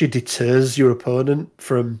 it actually deters your opponent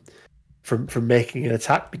from making an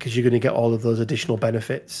attack, because you're going to get all of those additional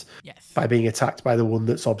benefits by being attacked by the one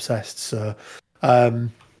that's obsessed. So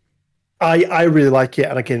I really like it,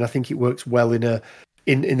 and again, I think it works well in a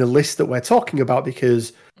list that we're talking about,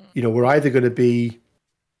 because we're either going to be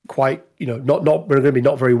quite not we're going to be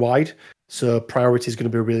not very wide, so priority is going to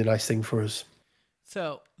be a really nice thing for us.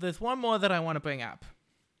 So there's one more that I want to bring up.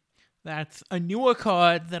 That's a newer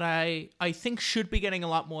card that I think should be getting a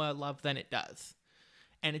lot more love than it does,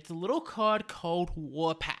 and it's a little card called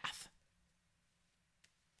Warpath.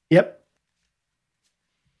 Yep.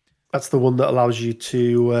 That's the one that allows you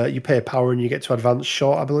to you pay a power and you get to advance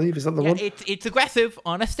short, I believe. Is that the one? It's aggressive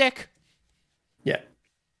on a stick. Yeah.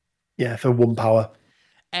 Yeah, for 1 power.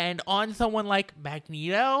 And on someone like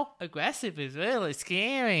Magneto, aggressive is really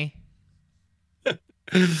scary.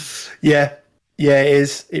 Yeah, it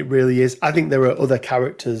is. It really is. I think there are other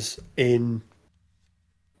characters in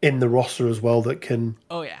the roster as well that can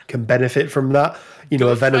benefit from that.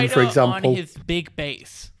 A Venom, for example. On his big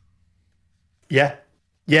base. Yeah,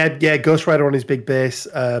 Ghost Rider on his big base.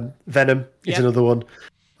 Venom is another one.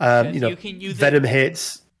 You can use Venom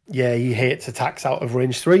hates. Yeah, he hates attacks out of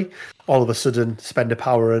range 3. All of a sudden, spend a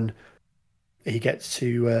power and he gets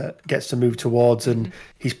to move towards, and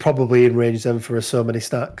he's probably in range then for so many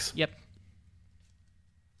stacks. Yep.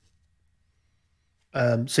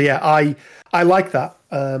 So yeah, I like that.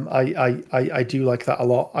 I do like that a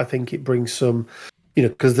lot. I think it brings some,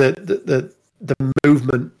 because the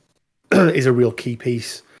movement is a real key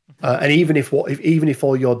piece. And even if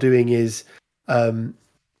all you're doing is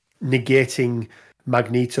negating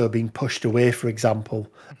Magneto being pushed away, for example,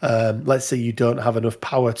 let's say you don't have enough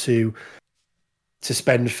power to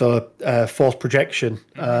spend for force projection.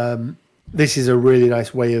 This is a really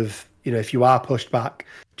nice way of, if you are pushed back,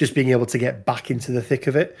 just being able to get back into the thick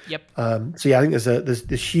of it. Yep. So yeah, I think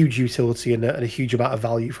there's huge utility and a huge amount of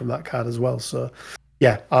value from that card as well. So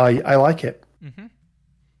yeah, I like it. Mm-hmm.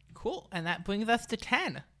 Cool, and that brings us to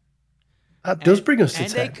 10. That does bring us to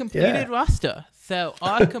 10. And a completed roster. So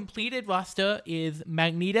our completed roster is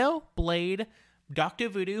Magneto, Blade, Dr.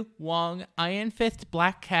 Voodoo, Wong, Iron Fist,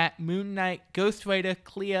 Black Cat, Moon Knight, Ghost Rider,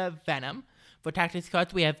 Clea, Venom. For tactics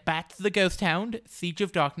cards, we have Bats the Ghost Hound, Siege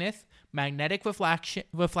of Darkness, Magnetic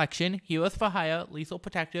Reflection, Heroes for Hire, Lethal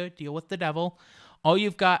Protector, Deal with the Devil. All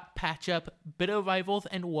you've got, Patch Up, Bitter Rivals,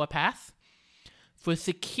 and Warpath. For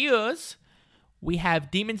secures, we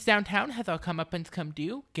have Demons Downtown has our comeuppance come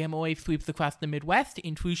due. Gamma Wave sweeps across the Midwest.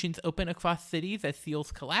 Intrusions open across cities as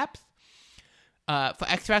seals collapse. For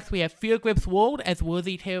extracts, we have Fear Grips World as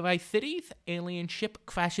Worthy terrorize cities. Alien ship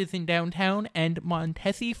crashes in downtown. And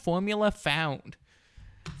Montesi Formula found.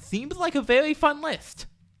 Seems like a very fun list.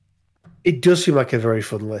 It does seem like a very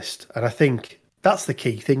fun list. And I think that's the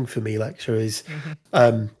key thing for me, Lecture, is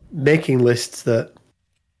making lists that,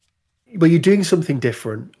 well, you're doing something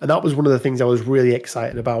different. And that was one of the things I was really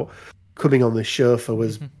excited about coming on this show for,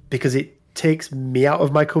 was because it takes me out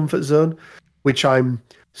of my comfort zone, which I'm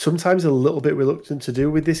sometimes a little bit reluctant to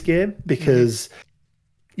do with this game, because,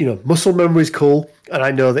 muscle memory is cool. And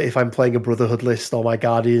I know that if I'm playing a Brotherhood list or my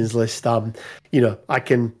Guardians list, I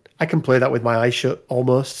can play that with my eyes shut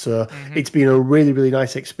almost. So it's been a really, really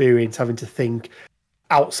nice experience having to think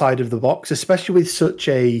outside of the box, especially with such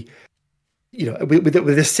a, with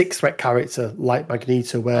a 6-threat character like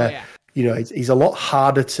Magneto, where, he's a lot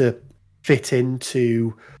harder to fit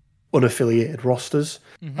into unaffiliated rosters.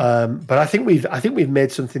 But I think we've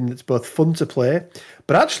made something that's both fun to play,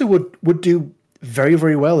 but actually would do very,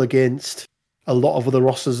 very well against a lot of other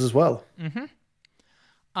rosters as well.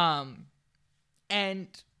 And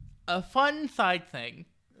a fun side thing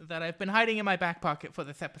that I've been hiding in my back pocket for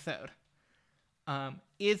this episode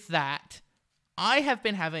is that I have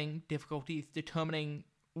been having difficulties determining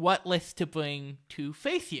what list to bring to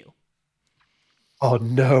Face You. Oh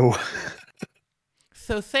no.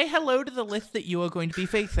 So say hello to the list that you are going to be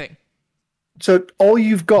facing. So all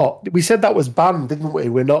you've got, we said that was banned, didn't we?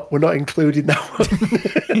 We're not including that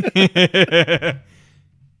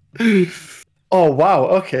one. Oh wow,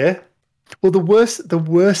 okay. Well, the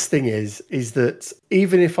worst thing is that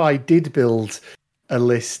even if I did build a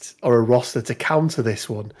list or a roster to counter this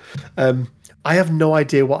one, I have no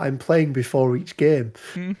idea what I'm playing before each game,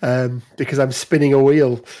 because I'm spinning a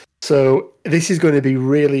wheel. So this is going to be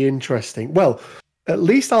really interesting. Well, at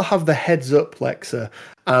least I'll have the heads up, Lexa,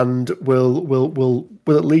 and we'll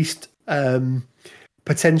at least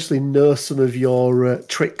potentially know some of your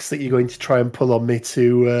tricks that you're going to try and pull on me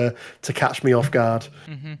to catch me off guard.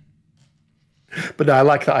 But no, I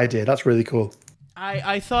like that idea. That's really cool.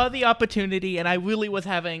 I saw the opportunity, and I really was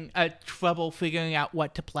having trouble figuring out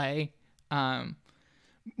what to play.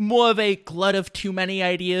 More of a glut of too many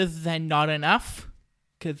ideas than not enough.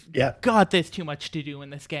 Because, God, there's too much to do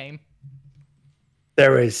in this game.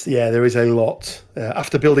 There is a lot.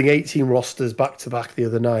 After building 18 rosters back to back the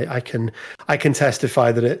other night, I can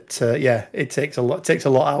testify that it takes a lot. It takes a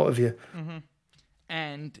lot out of you.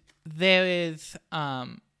 And there is,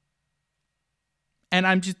 and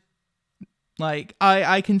I'm just like,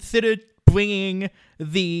 I considered bringing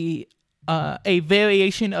the a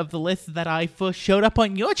variation of the list that I first showed up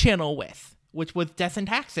on your channel with, which was Death and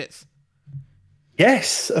Taxes.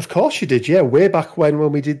 Yes, of course you did. Yeah, way back when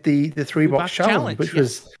we did the 3-box challenge, which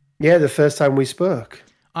was the first time we spoke.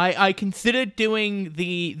 I considered doing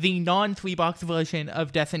the non-3-box version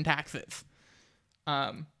of Death and Taxes.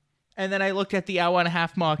 And then I looked at the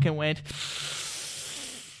hour-and-a-half mark and went,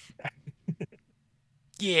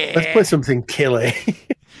 yeah. Let's play something killy.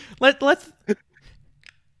 Let's.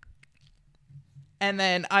 And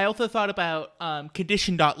then I also thought about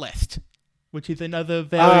Condition.list, which is another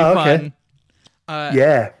very fun.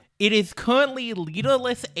 It is currently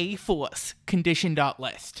leaderless A-Force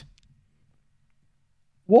Condition.list.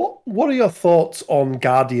 What are your thoughts on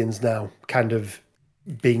Guardians now, kind of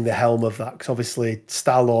being the helm of that? Because obviously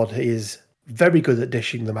Star-Lord is very good at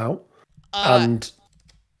dishing them out. And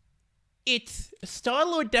It's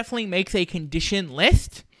Star-Lord definitely makes a condition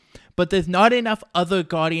list, but there's not enough other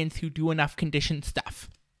Guardians who do enough condition stuff.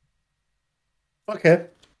 okay.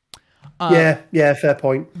 Yeah, fair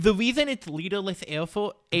point. The reason it's leaderless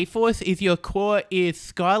A-Force is your core is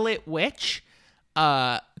Scarlet Witch,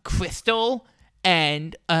 Crystal,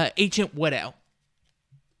 and Agent Widow.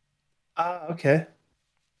 Okay.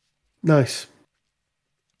 Nice.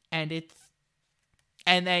 And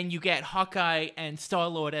then you get Hawkeye and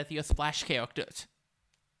Star-Lord as your splash characters.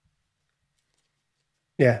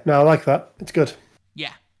 Yeah, no, I like that. It's good.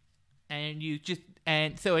 Yeah.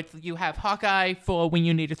 And so you have Hawkeye for when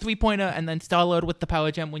you need a 3-pointer, and then Star-Lord with the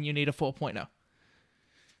power gem when you need a 4-pointer.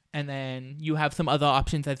 And then you have some other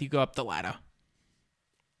options as you go up the ladder.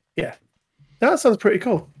 Yeah. That sounds pretty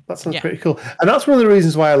cool. Pretty cool. And that's one of the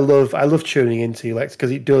reasons why I love tuning into you, Lex,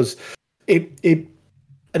 because it does it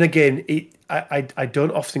and again, I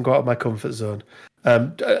don't often go out of my comfort zone.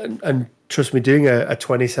 And trust me, doing a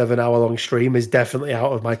 27-hour long stream is definitely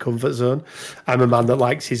out of my comfort zone. I'm a man that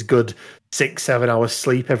likes his good 6-7 hours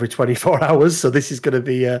sleep every 24 hours, so this is going to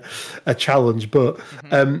be a challenge. But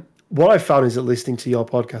what I've found is that listening to your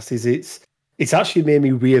podcast is it's actually made me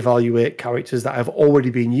reevaluate characters that I've already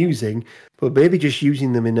been using, but maybe just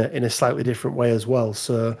using them in a slightly different way as well.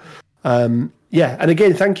 So yeah, and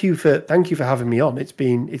again, thank you for having me on. It's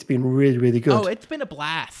been really, really good. Oh, it's been a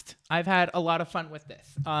blast. I've had a lot of fun with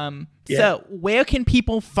this. So where can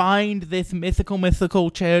people find this mythical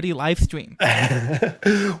charity live stream?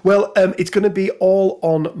 Well, it's going to be all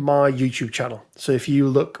on my YouTube channel. So if you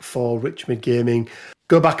look for Richmond Gaming,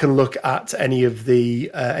 go back and look at any of the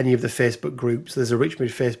Facebook groups. There's a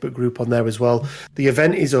Richmond Facebook group on there as well. The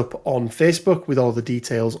event is up on Facebook with all the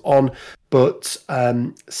details on, but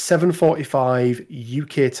 7:45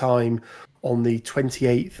 UK time on the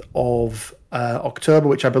 28th of October,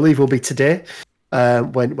 which I believe will be today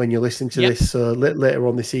when you're listening to this. So later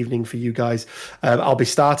on this evening for you guys, I'll be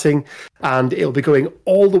starting, and it'll be going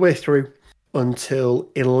all the way through until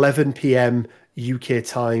 11 p.m. UK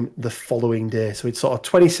time the following day. So it's sort of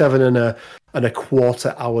 27 and a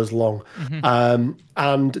quarter hours long.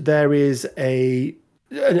 And there is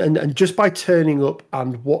and just by turning up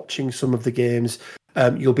and watching some of the games,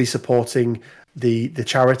 you'll be supporting the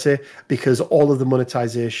charity, because all of the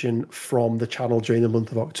monetization from the channel during the month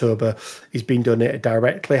of October is being donated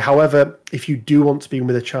directly. However, if you do want to be in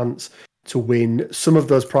with a chance to win some of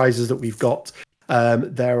those prizes that we've got,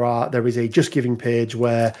 there is a Just Giving page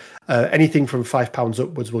where anything from £5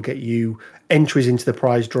 upwards will get you entries into the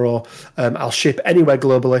prize draw. I'll ship anywhere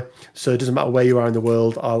globally, so it doesn't matter where you are in the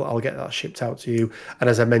world. I'll get that shipped out to you. And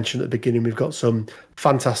as I mentioned at the beginning, we've got some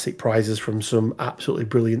fantastic prizes from some absolutely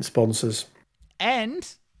brilliant sponsors. And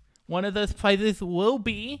one of those prizes will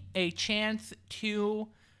be a chance to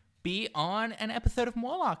be on an episode of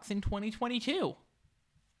Morlocks in 2022.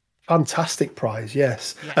 Fantastic prize,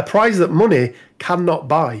 yes. Yeah. A prize that money cannot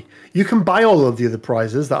buy. You can buy all of the other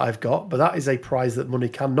prizes that I've got, but that is a prize that money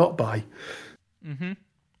cannot buy.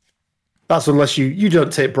 That's unless you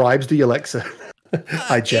don't take bribes, do you, Lexa?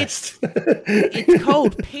 I jest. It's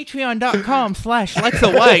called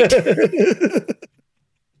patreon.com/Lexa White.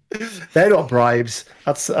 They're not bribes.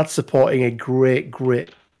 That's supporting a great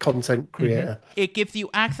content creator. It gives you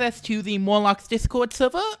access to the Morlocks Discord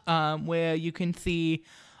server, where you can see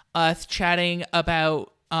us chatting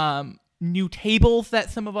about new tables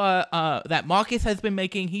that some of our that Marcus has been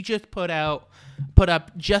making. He just put up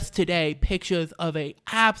just today pictures of a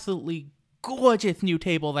absolutely gorgeous new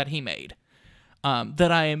table that he made,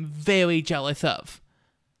 that I am very jealous of.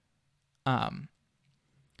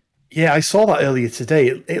 Yeah, I saw that earlier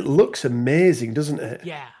today. It looks amazing, doesn't it?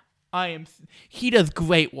 Yeah, he does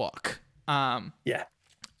great work. Yeah.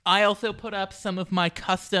 I also put up some of my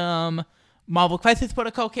custom Marvel Crisis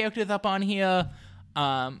Protocol characters up on here.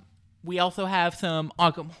 We also have some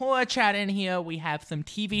Arkham Horror chat in here. We have some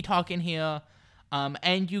TV talk in here.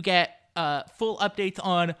 And you get full updates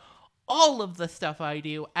on all of the stuff I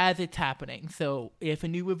do as it's happening. So if a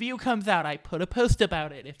new review comes out, I put a post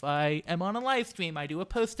about it. If I am on a live stream, I do a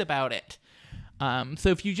post about it. So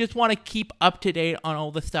if you just want to keep up to date on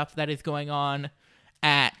all the stuff that is going on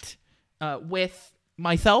with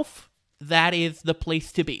myself, that is the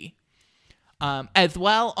place to be. As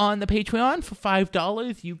well, on the Patreon for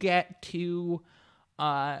 $5, you get to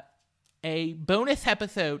a bonus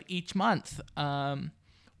episode each month.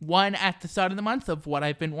 One at the start of the month of what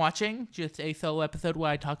I've been watching, just a solo episode where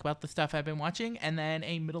I talk about the stuff I've been watching, and then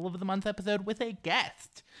a middle of the month episode with a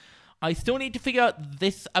guest. I still need to figure out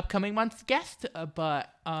this upcoming month's guest, but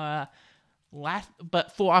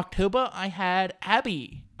But for October, I had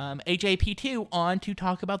Abby, AJP2, on to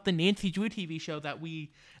talk about the Nancy Drew TV show that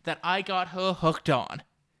I got her hooked on.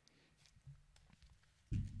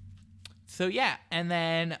 So yeah, and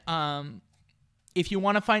then if you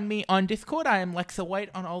want to find me on Discord, I am Lexa White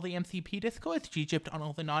on all the MCP Discords, Gypt on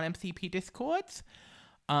all the non-MCP Discords.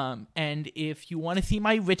 And if you want to see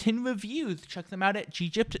my written reviews, check them out at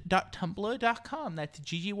ggypt.tumblr.com. That's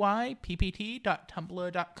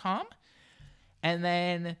ggyyppt.tumblr.com. And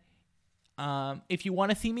then if you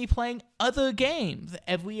want to see me playing other games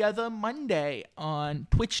every other Monday on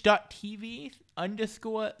twitch.tv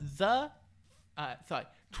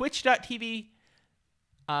twitch.tv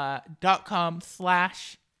 .com/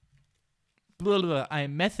 blah, blah, blah.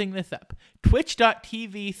 I'm messing this up.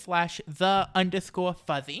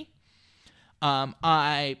 Twitch.tv/the_fuzzy.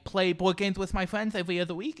 I play board games with my friends every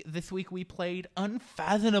other week. This week we played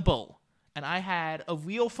Unfathomable, and I had a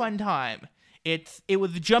real fun time. It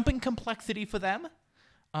was jumping complexity for them,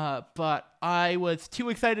 but I was too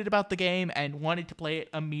excited about the game and wanted to play it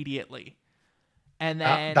immediately. And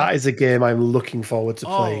then that is a game I'm looking forward to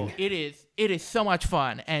playing. It is so much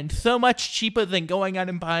fun and so much cheaper than going out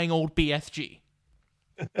and buying old BSG.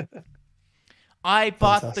 I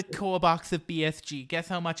bought Fantastic. the core box of BSG. Guess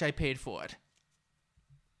how much I paid for it?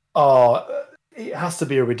 Oh, it has to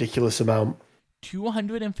be a ridiculous amount.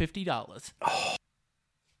 $250.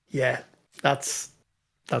 Yeah, that's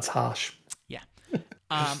harsh. Yeah.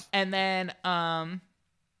 And then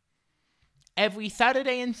every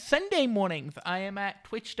Saturday and Sunday mornings, I am at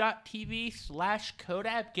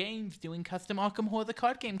twitch.tv/CodeAppGames doing custom Arkham Horror the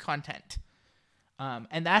card game content.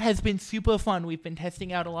 And that has been super fun. We've been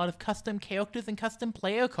testing out a lot of custom characters and custom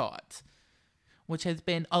player cards, which has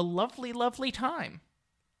been a lovely, lovely time.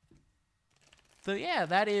 So yeah,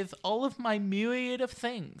 that is all of my myriad of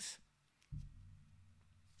things.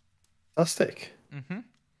 Fantastic.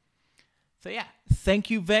 So yeah, thank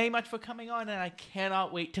you very much for coming on, and I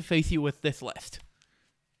cannot wait to face you with this list.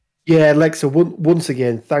 Yeah, Lexa, once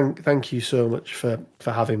again, thank you so much for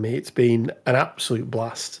having me. It's been an absolute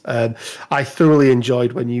blast. I thoroughly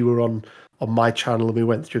enjoyed when you were on my channel and we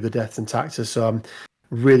went through the Deaths and Taxes, so I'm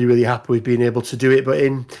really, really happy with being able to do it, but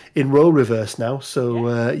in role reverse now. So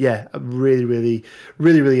I really, really,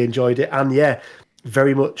 really, really enjoyed it. And yeah,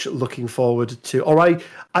 very much looking forward to,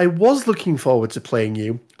 I was looking forward to playing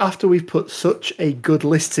you after we've put such a good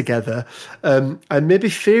list together. I'm maybe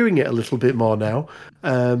fearing it a little bit more now.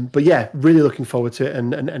 But yeah, really looking forward to it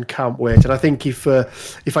and can't wait. And I think if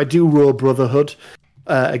I do roll Brotherhood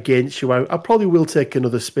against you, I probably will take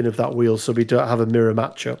another spin of that wheel so we don't have a mirror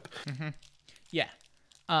matchup. Yeah.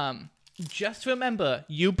 Just remember,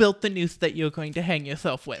 you built the noose that you're going to hang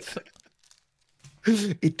yourself with.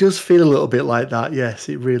 It does feel a little bit like that. Yes,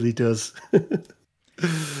 it really does.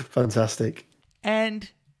 Fantastic. And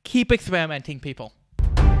keep experimenting, people.